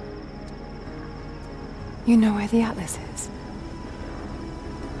 You know where the Atlas is?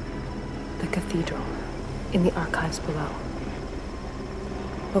 The cathedral. In the archives below.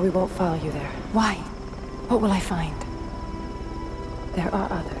 But we won't follow you there. Why? What will I find? There are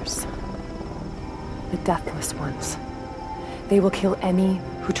others. The Deathless Ones. They will kill any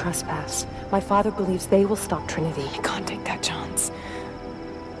who trespass. My father believes they will stop Trinity. I can't take that chance.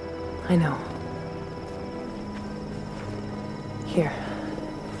 I know. Here.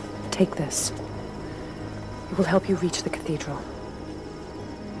 Take this. It will help you reach the cathedral.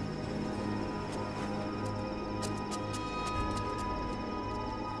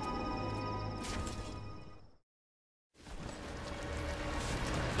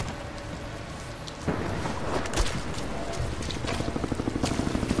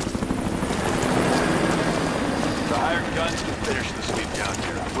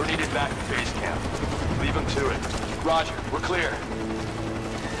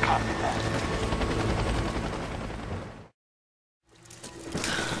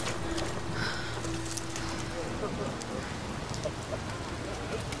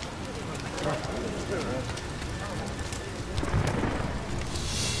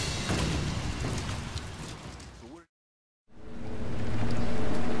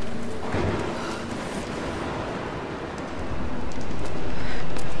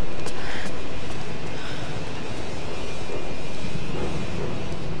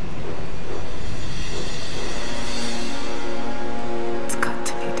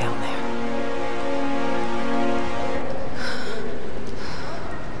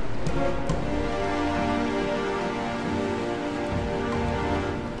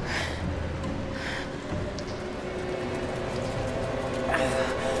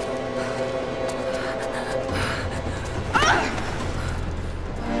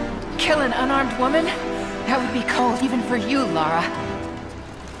 Kill an unarmed woman? That would be cold even for you, Lara.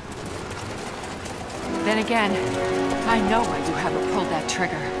 Then again, I know why you haven't pulled that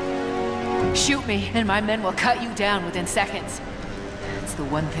trigger. Shoot me, and my men will cut you down within seconds. It's the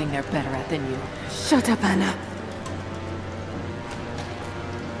one thing they're better at than you. Shut up, Anna.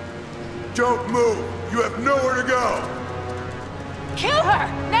 Don't move! You have nowhere to go! Kill her!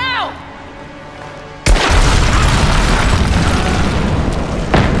 Now!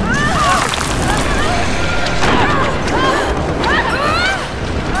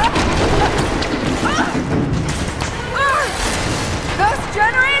 Those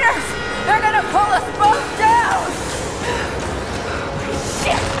generators! They're gonna pull us both down!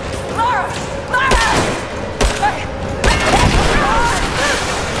 Shit! Lara! Lara!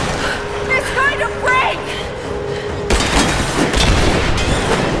 It's going to break!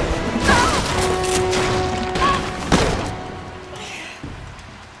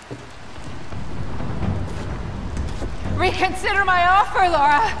 Reconsider my offer,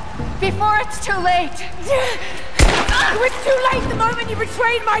 Lara, before it's too late. It was too late the moment you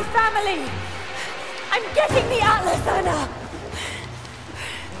betrayed my family! I'm getting the Atlas, Anna!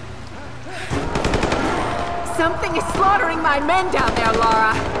 Something is slaughtering my men down there,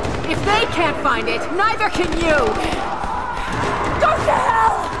 Lara. If they can't find it, neither can you! Go to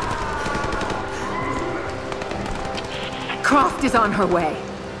hell! Croft is on her way.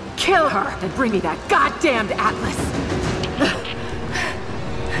 Kill her and bring me that goddamned Atlas!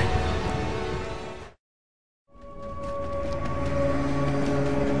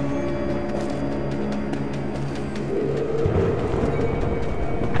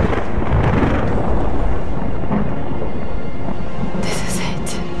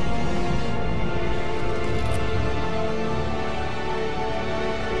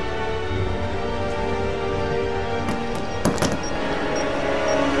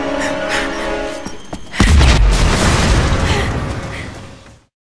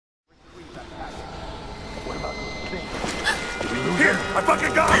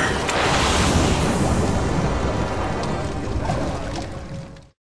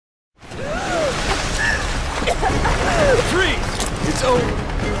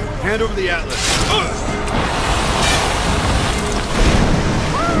 Hand over the Atlas.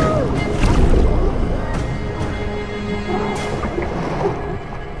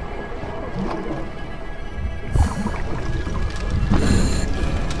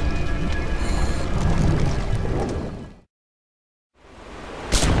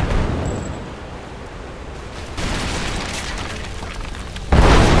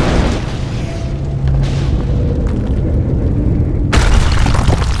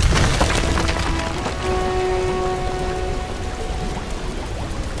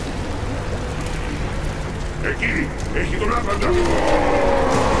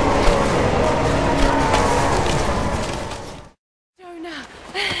 Jonah.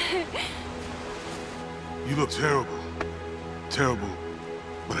 You look terrible. Terrible,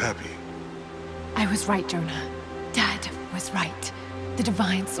 but happy. I was right, Jonah. Dad was right. The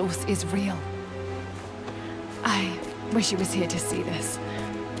Divine Source is real. I wish he was here to see this.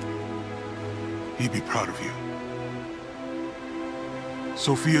 He'd be proud of you.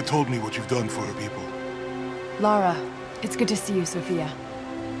 Sophia told me what you've done for her people. Lara, it's good to see you, Sophia.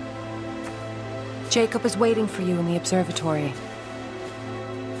 Jacob is waiting for you in the observatory.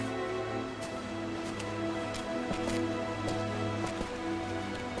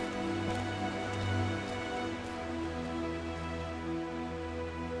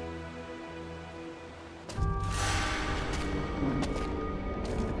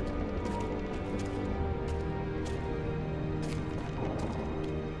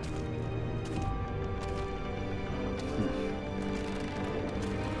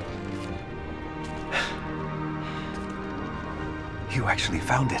 You actually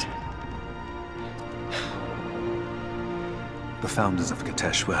found it. The founders of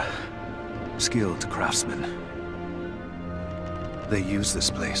Kitezh were skilled craftsmen. They used this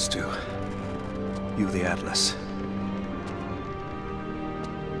place to view the Atlas.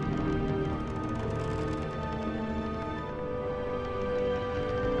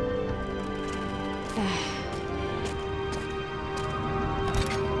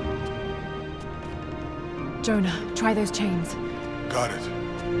 Jonah, try those chains. Got it.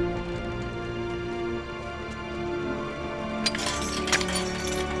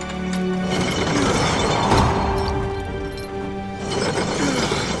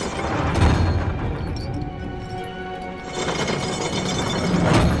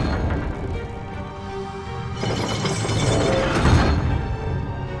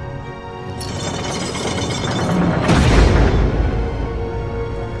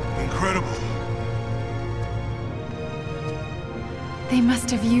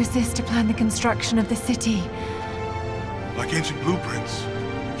 must have used this to plan the construction of the city. Like ancient blueprints.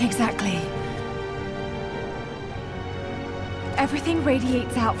 Exactly. Everything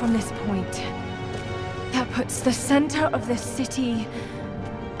radiates out from this point. That puts the center of the city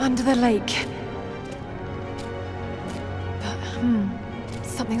under the lake. But,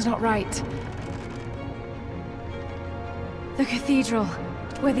 something's not right. The cathedral,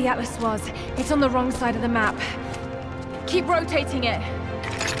 where the Atlas was, it's on the wrong side of the map. Keep rotating it.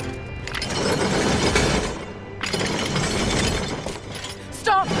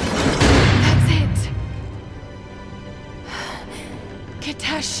 Stop! That's it!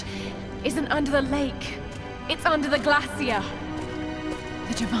 Kitezh isn't under the lake. It's under the glacier.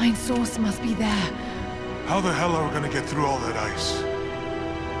 The divine source must be there. How the hell are we gonna get through all that ice?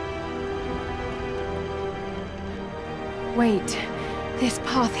 Wait. This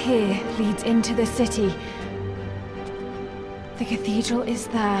path here leads into the city. The cathedral is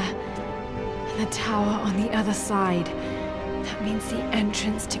there, and the tower on the other side. That means the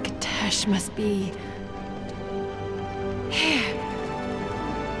entrance to Kitezh must be... here.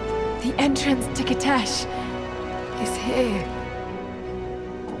 The entrance to Kitezh is here.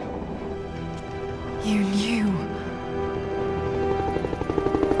 You knew.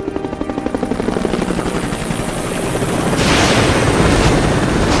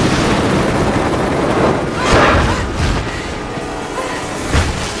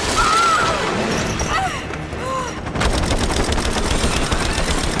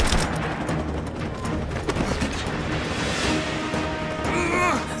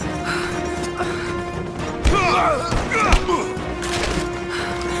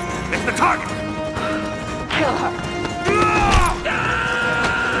 It's the target! Kill her.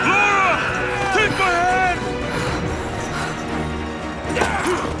 Lara! Take my hand! Lara!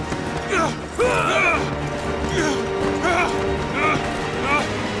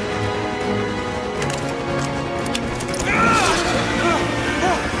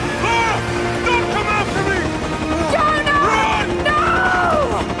 Don't come after me! Jonah! Run! No!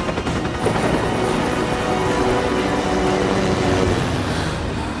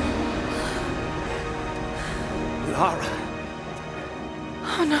 Lara.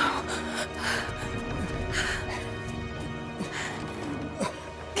 Oh no.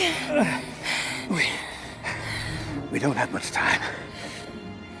 We don't have much time.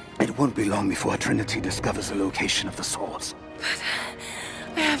 It won't be long before Trinity discovers the location of the source. But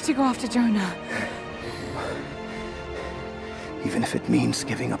I have to go after Jonah. Even if it means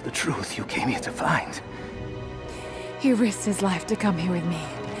giving up the truth you came here to find. He risked his life to come here with me.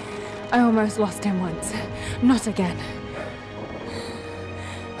 I almost lost him once. Not again.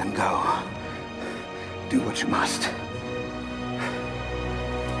 Then go. Do what you must.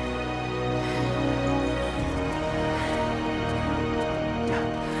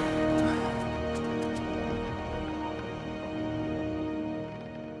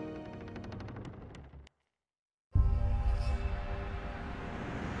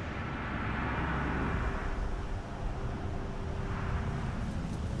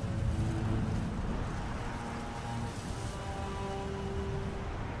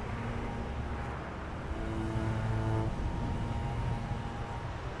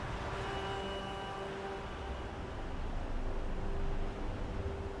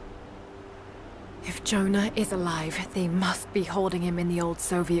 If Jonah is alive, they must be holding him in the old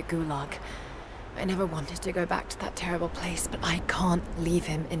Soviet gulag. I never wanted to go back to that terrible place, but I can't leave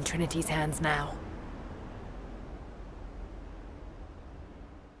him in Trinity's hands now.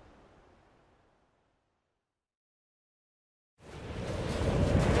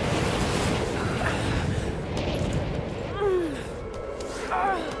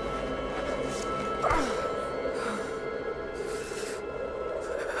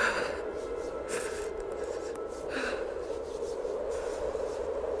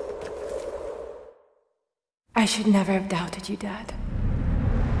 I should never have doubted you, Dad.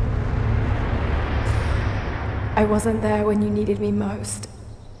 I wasn't there when you needed me most.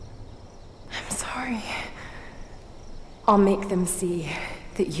 I'm sorry. I'll make them see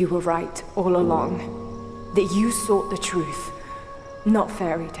that you were right all along. That you sought the truth, not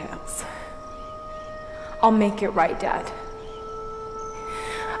fairy tales. I'll make it right, Dad.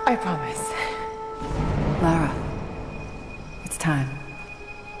 I promise. Lara, it's time.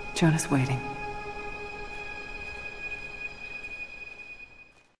 Jonah's waiting.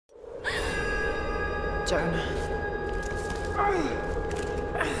 Jonah.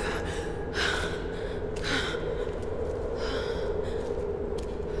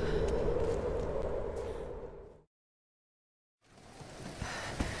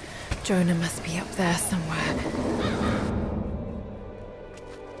 Jonah must be up there somewhere.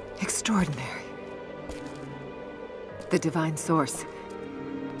 extraordinary. The Divine Source.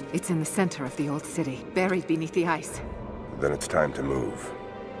 It's in the center of the old city, buried beneath the ice. Then it's time to move.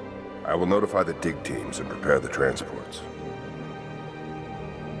 I will notify the dig teams and prepare the transports.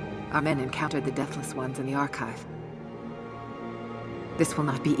 Our men encountered the Deathless Ones in the Archive. This will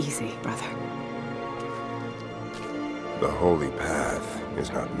not be easy, brother. The Holy Path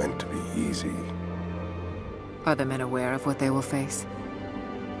is not meant to be easy. Are the men aware of what they will face?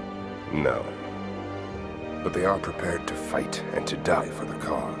 No. But they are prepared to fight and to die for the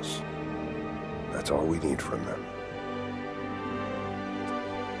cause. That's all we need from them.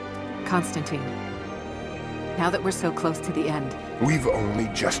 Constantine, now that we're so close to the end... We've only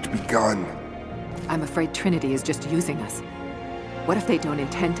just begun. I'm afraid Trinity is just using us. What if they don't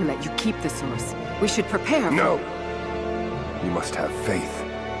intend to let you keep the Source? We should prepare for... No! You must have faith.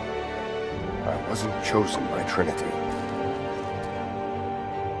 I wasn't chosen by Trinity.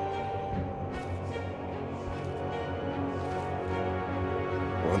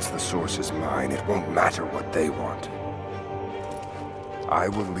 Once the Source is mine, it won't matter what they want. I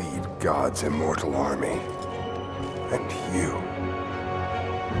will lead God's immortal army. And you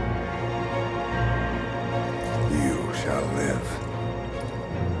shall live.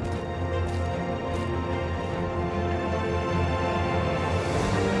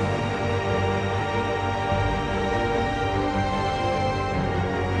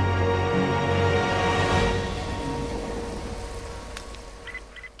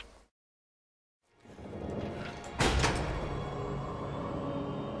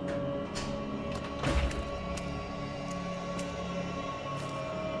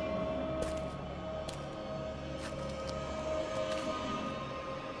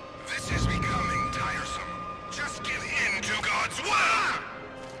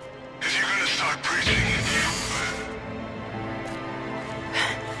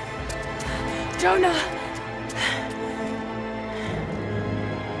 Jonah!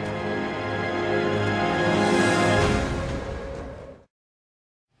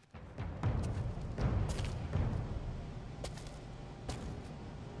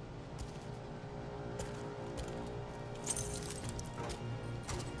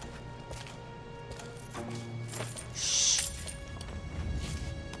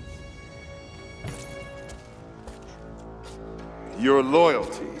 Your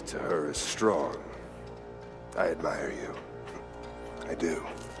loyalty to her is strong. I admire you. I do.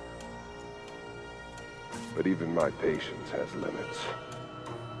 But even my patience has limits.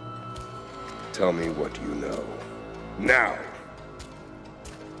 Tell me what you know. Now!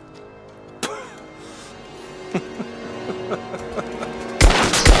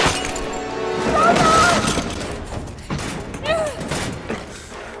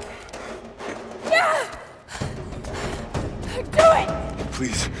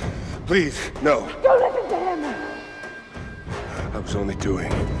 Please, no. Don't listen to him! I was only doing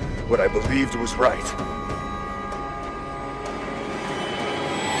what I believed was right.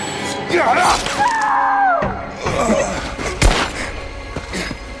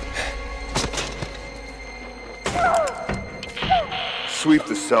 Sweep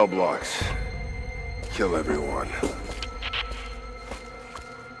the cell blocks. Kill everyone.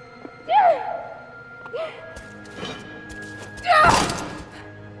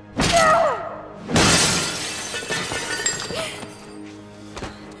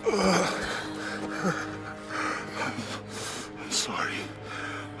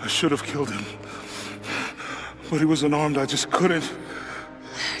 I should have killed him. But he was unarmed, I just couldn't.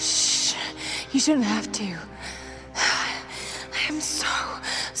 Shh. You shouldn't have to. I am so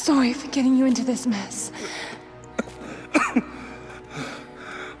sorry for getting you into this mess. I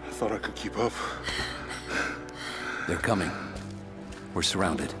thought I could keep up. They're coming. We're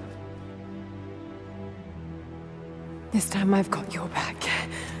surrounded. This time I've got your back.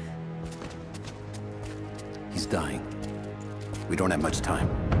 He's dying. We don't have much time.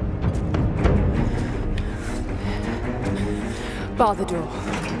 Bar the door.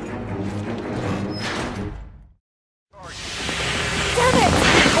 Damn it!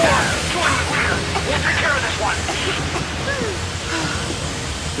 We'll take care of this one!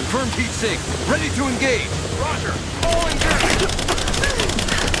 Confirmed heat sink. Ready to engage. Roger. All engaged.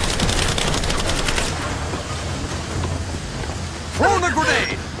 Throw the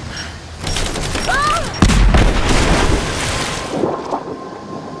grenade!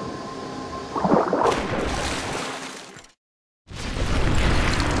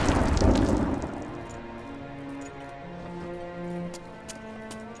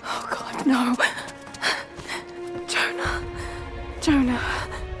 No. Jonah. Jonah.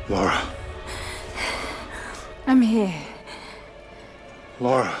 Lara. I'm here.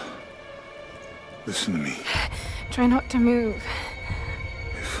 Lara. Listen to me. Try not to move.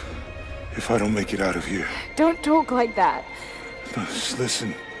 If I don't make it out of here... Don't talk like that. No, just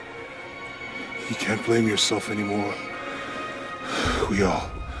listen. You can't blame yourself anymore. We all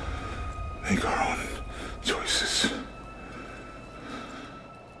make our own choices.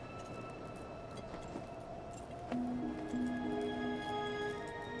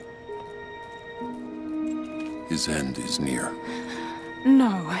 His end is near.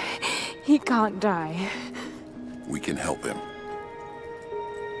 No, he can't die. We can help him.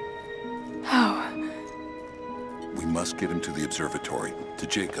 How? We must get him to the observatory, to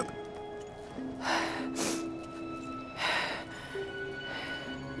Jacob.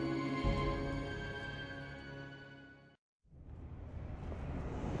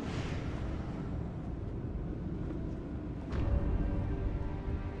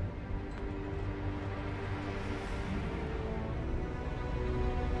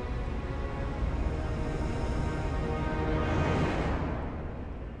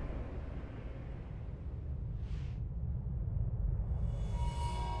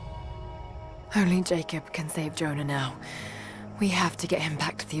 Only Jacob can save Jonah now. We have to get him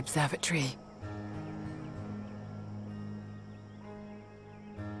back to the observatory.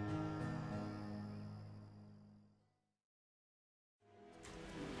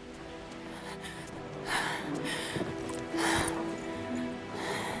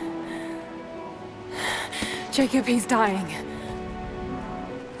 Jacob, he's dying.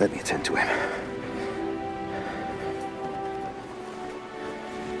 Let me attend to him.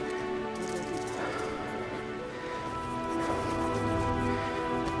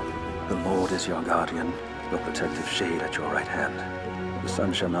 The Lord is your guardian, your protective shade at your right hand. The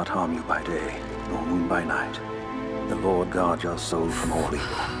sun shall not harm you by day, nor moon by night. The Lord guard your soul from all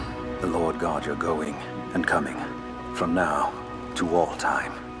evil. The Lord guard your going and coming, from now to all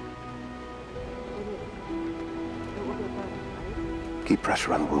time. Keep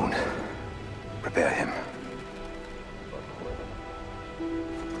pressure on the wound. Prepare him.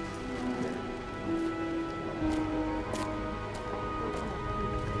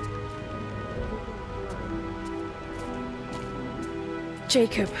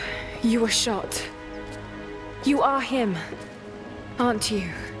 Jacob, you were shot. You are him, aren't you?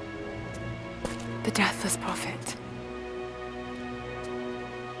 The Deathless Prophet.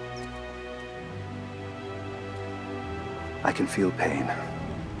 I can feel pain.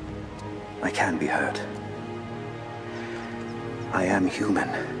 I can be hurt. I am human.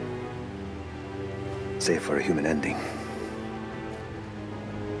 Save for a human ending.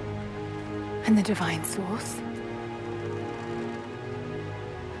 And the Divine Source?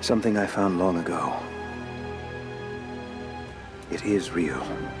 Something I found long ago. It is real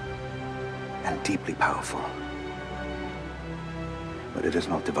and deeply powerful. But it is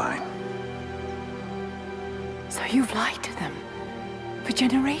not divine. So you've lied to them for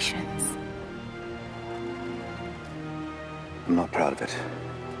generations. I'm not proud of it.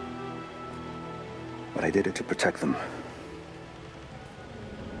 But I did it to protect them.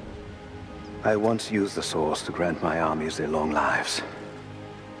 I once used the Source to grant my armies their long lives.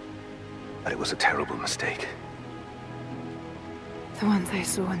 But it was a terrible mistake. The ones I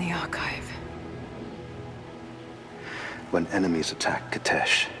saw in the archive. When enemies attacked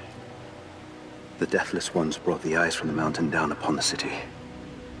Kitezh, the Deathless Ones brought the ice from the mountain down upon the city.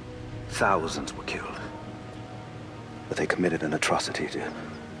 Thousands were killed. But they committed an atrocity to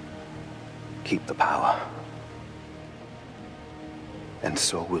keep the power. And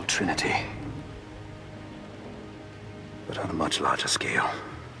so will Trinity. But on a much larger scale.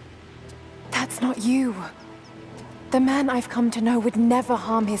 That's not you. The man I've come to know would never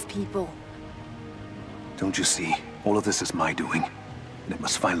harm his people. Don't you see? All of this is my doing. And it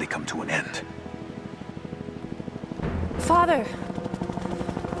must finally come to an end. Father!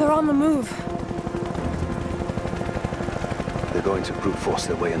 They're on the move. They're going to brute force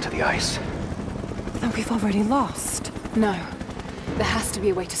their way into the ice. Then we've already lost. No. There has to be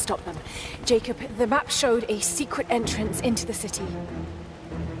a way to stop them. Jacob, the map showed a secret entrance into the city.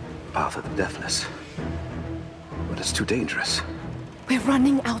 Path of the Deathless. But it's too dangerous. We're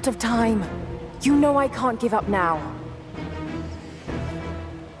running out of time. You know I can't give up now.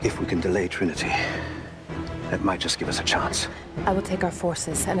 If we can delay Trinity, that might just give us a chance. I will take our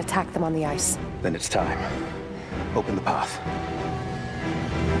forces and attack them on the ice. Then it's time. Open the path.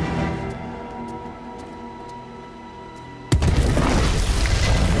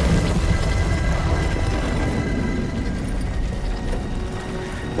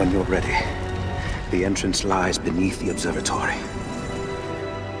 When you're ready, the entrance lies beneath the observatory.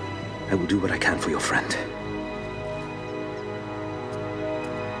 I will do what I can for your friend.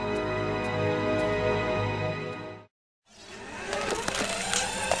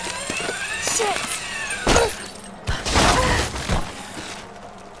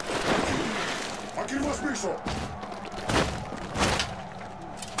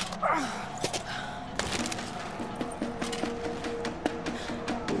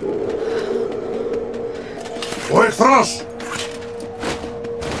 Wait for us!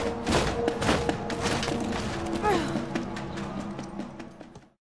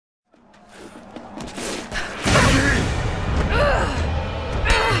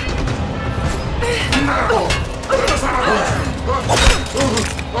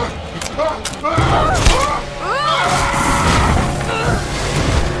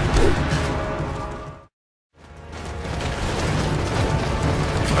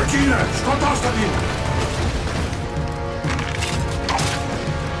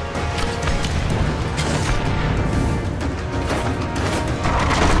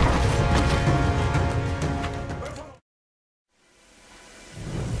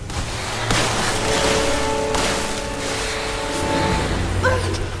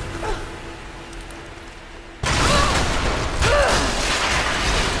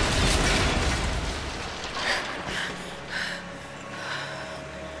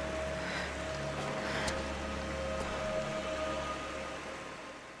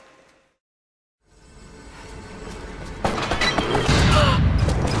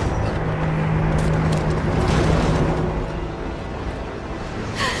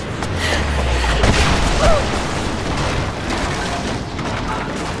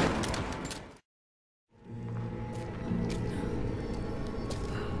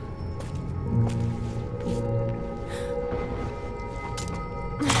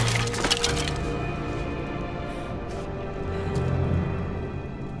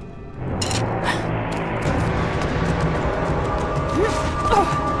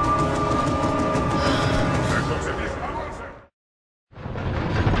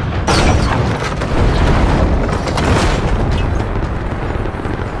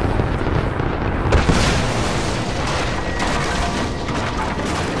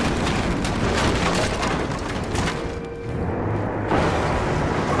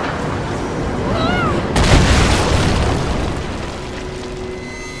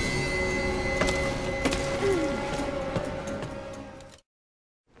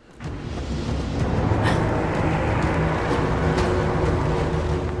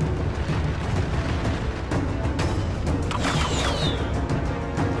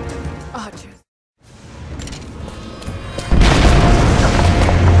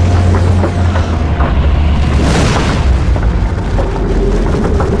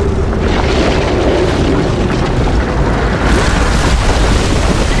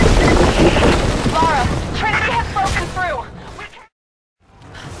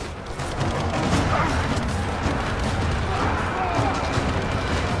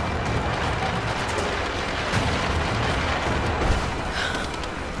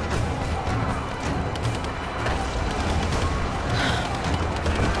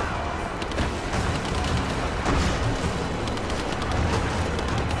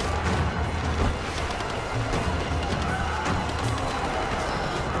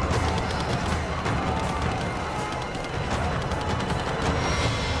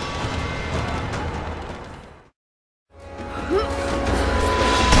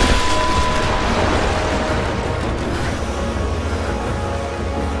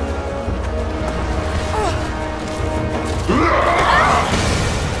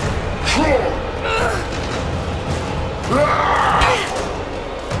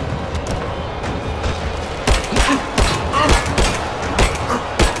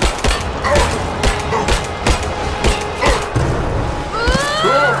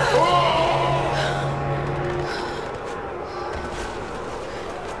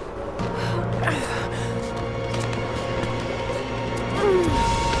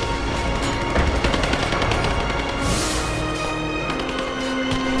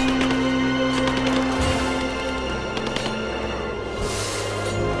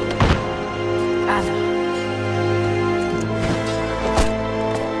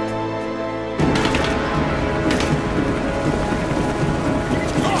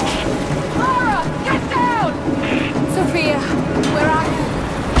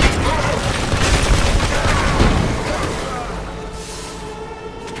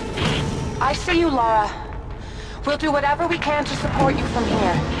 I see you, Lara. We'll do whatever we can to support you from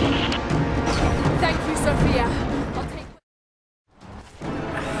here. Thank you, Sophia. I'll take...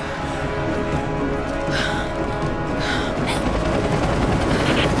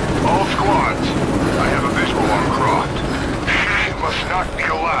 All squads, I have a visual on Croft. She must not be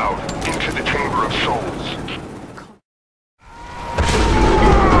allowed into the Chamber of Souls.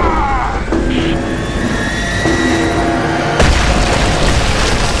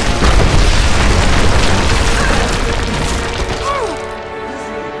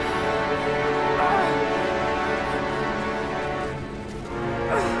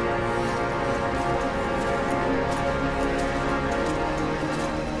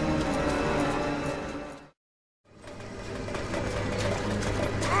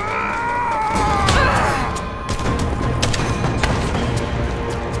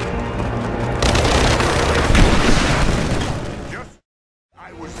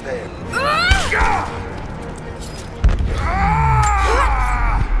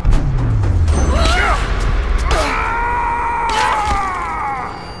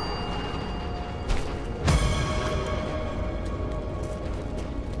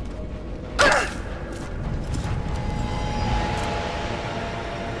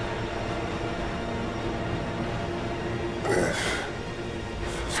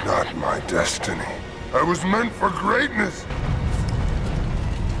 not my destiny. I was meant for greatness.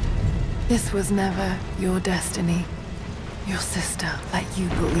 This was never your destiny. Your sister let you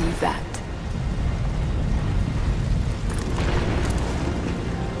believe that.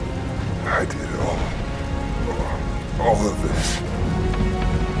 I did all of this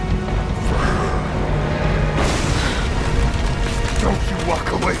for her. Don't you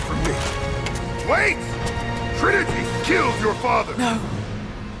walk away from me. Wait! Trinity killed your father! No,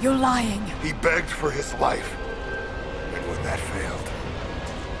 you're lying. He begged for his life. And when that failed,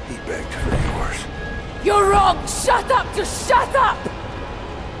 he begged for yours. You're wrong! Shut up! Just shut up!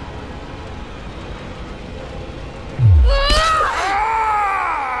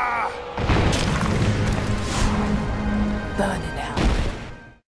 Burn in hell.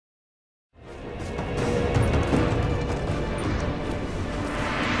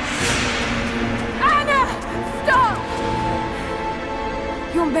 Anna! Stop!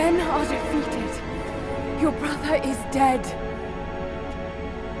 Your men are defeated. Your brother is dead.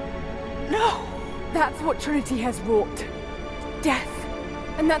 No! That's what Trinity has wrought. Death.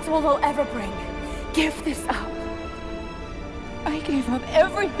 And that's all they'll ever bring. Give this up. I gave up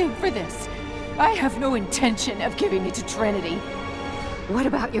everything for this. I have no intention of giving it to Trinity. What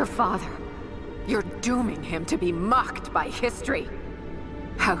about your father? You're dooming him to be mocked by history.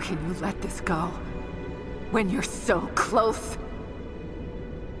 How can you let this go? When you're so close?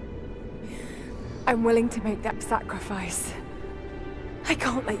 I'm willing to make that sacrifice. I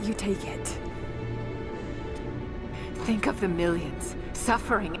can't let you take it. Think of the millions,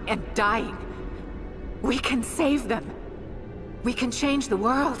 suffering and dying. We can save them. We can change the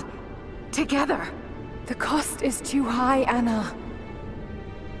world. Together. The cost is too high, Anna.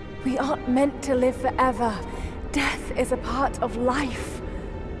 We aren't meant to live forever. Death is a part of life.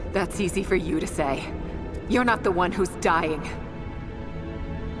 That's easy for you to say. You're not the one who's dying.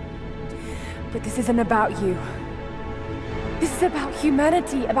 But this isn't about you. This is about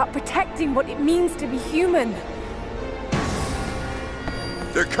humanity, about protecting what it means to be human.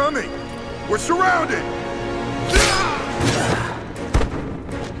 They're coming! We're surrounded!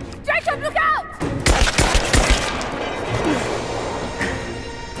 Jacob, look out!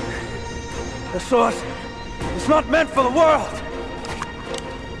 The sword is not meant for the world!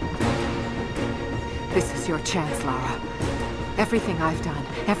 This is your chance, Lara. Everything I've done,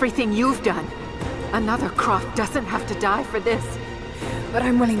 everything you've done. Another Croft doesn't have to die for this. But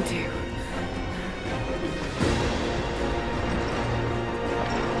I'm willing to.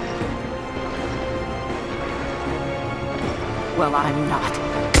 Well, I'm not.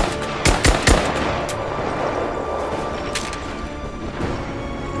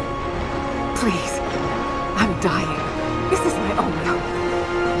 Please. I'm dying. This is my only hope.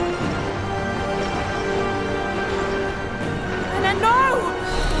 Anna, no!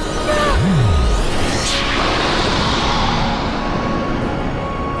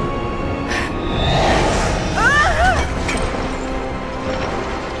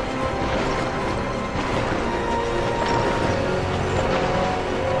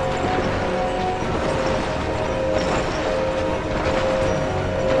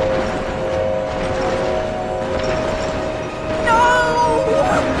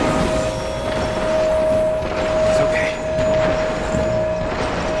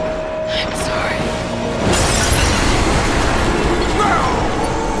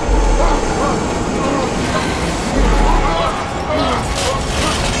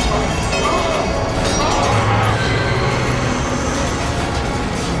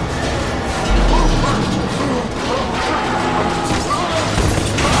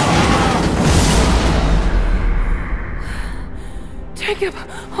 Jacob,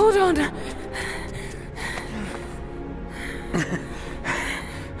 hold on.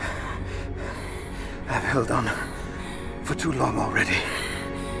 I've held on for too long already.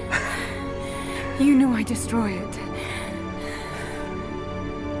 You knew I'd destroy it.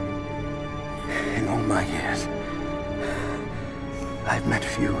 In all my years, I've met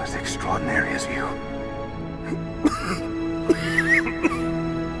few as extraordinary as you.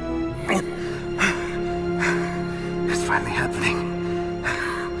 It's finally happening.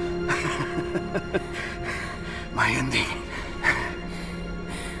 My ending.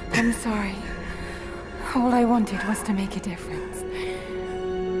 I'm sorry. All I wanted was to make a difference.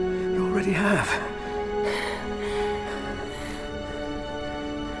 You already have.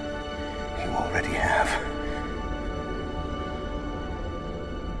 You already have.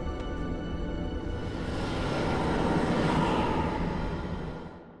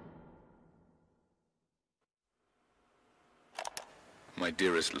 My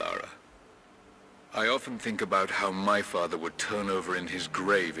dearest Lara, I often think about how my father would turn over in his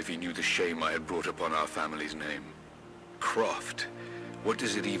grave if he knew the shame I had brought upon our family's name. Croft, what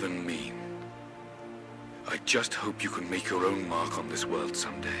does it even mean? I just hope you can make your own mark on this world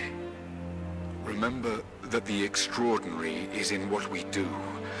someday. Remember that the extraordinary is in what we do,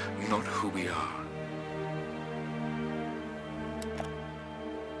 not who we are.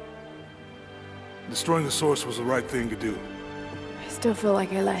 Destroying the source was the right thing to do. I still feel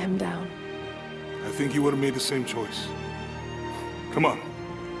like I let him down. I think you would have made the same choice. Come on.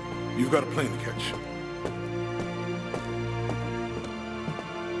 You've got a plane to catch.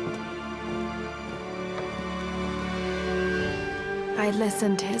 I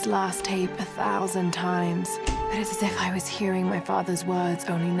listened to his last tape 1,000 times, but it's as if I was hearing my father's words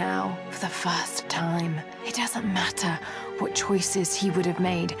only now, for the first time. It doesn't matter what choices he would have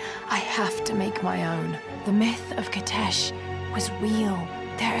made. I have to make my own. The myth of Kitezh was real.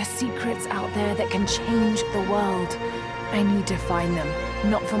 There are secrets out there that can change the world. I need to find them,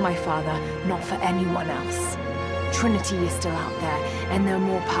 not for my father, not for anyone else. Trinity is still out there, and they're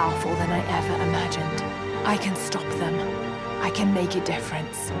more powerful than I ever imagined. I can stop them. I can make a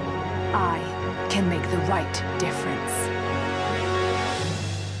difference. I can make the right difference.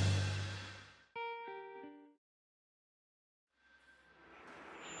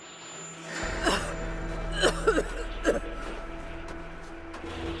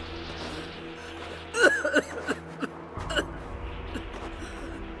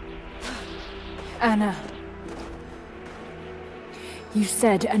 Anna, you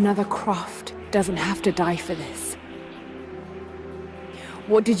said another Croft doesn't have to die for this.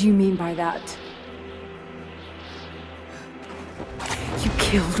 What did you mean by that? You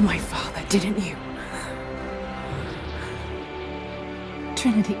killed my father, didn't you?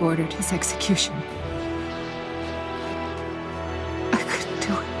 Trinity ordered his execution. I couldn't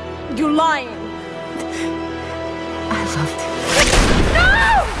do it. You're lying! I loved him. No!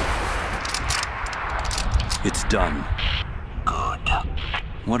 It's done. Good.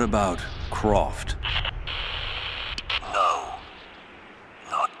 What about Croft? No.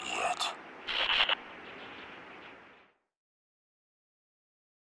 Not yet.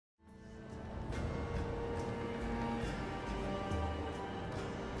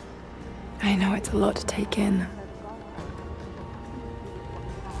 I know it's a lot to take in.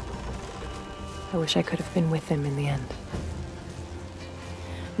 I wish I could have been with him in the end.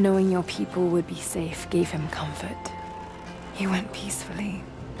 Knowing your people would be safe gave him comfort. He went peacefully.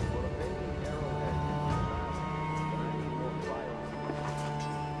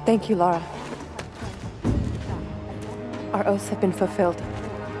 Thank you, Lara. Our oaths have been fulfilled.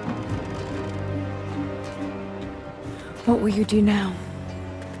 What will you do now?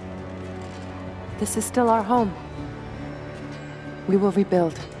 This is still our home. We will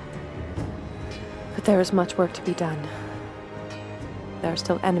rebuild. But there is much work to be done. There are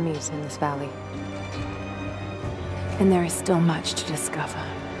still enemies in this valley. And there is still much to discover.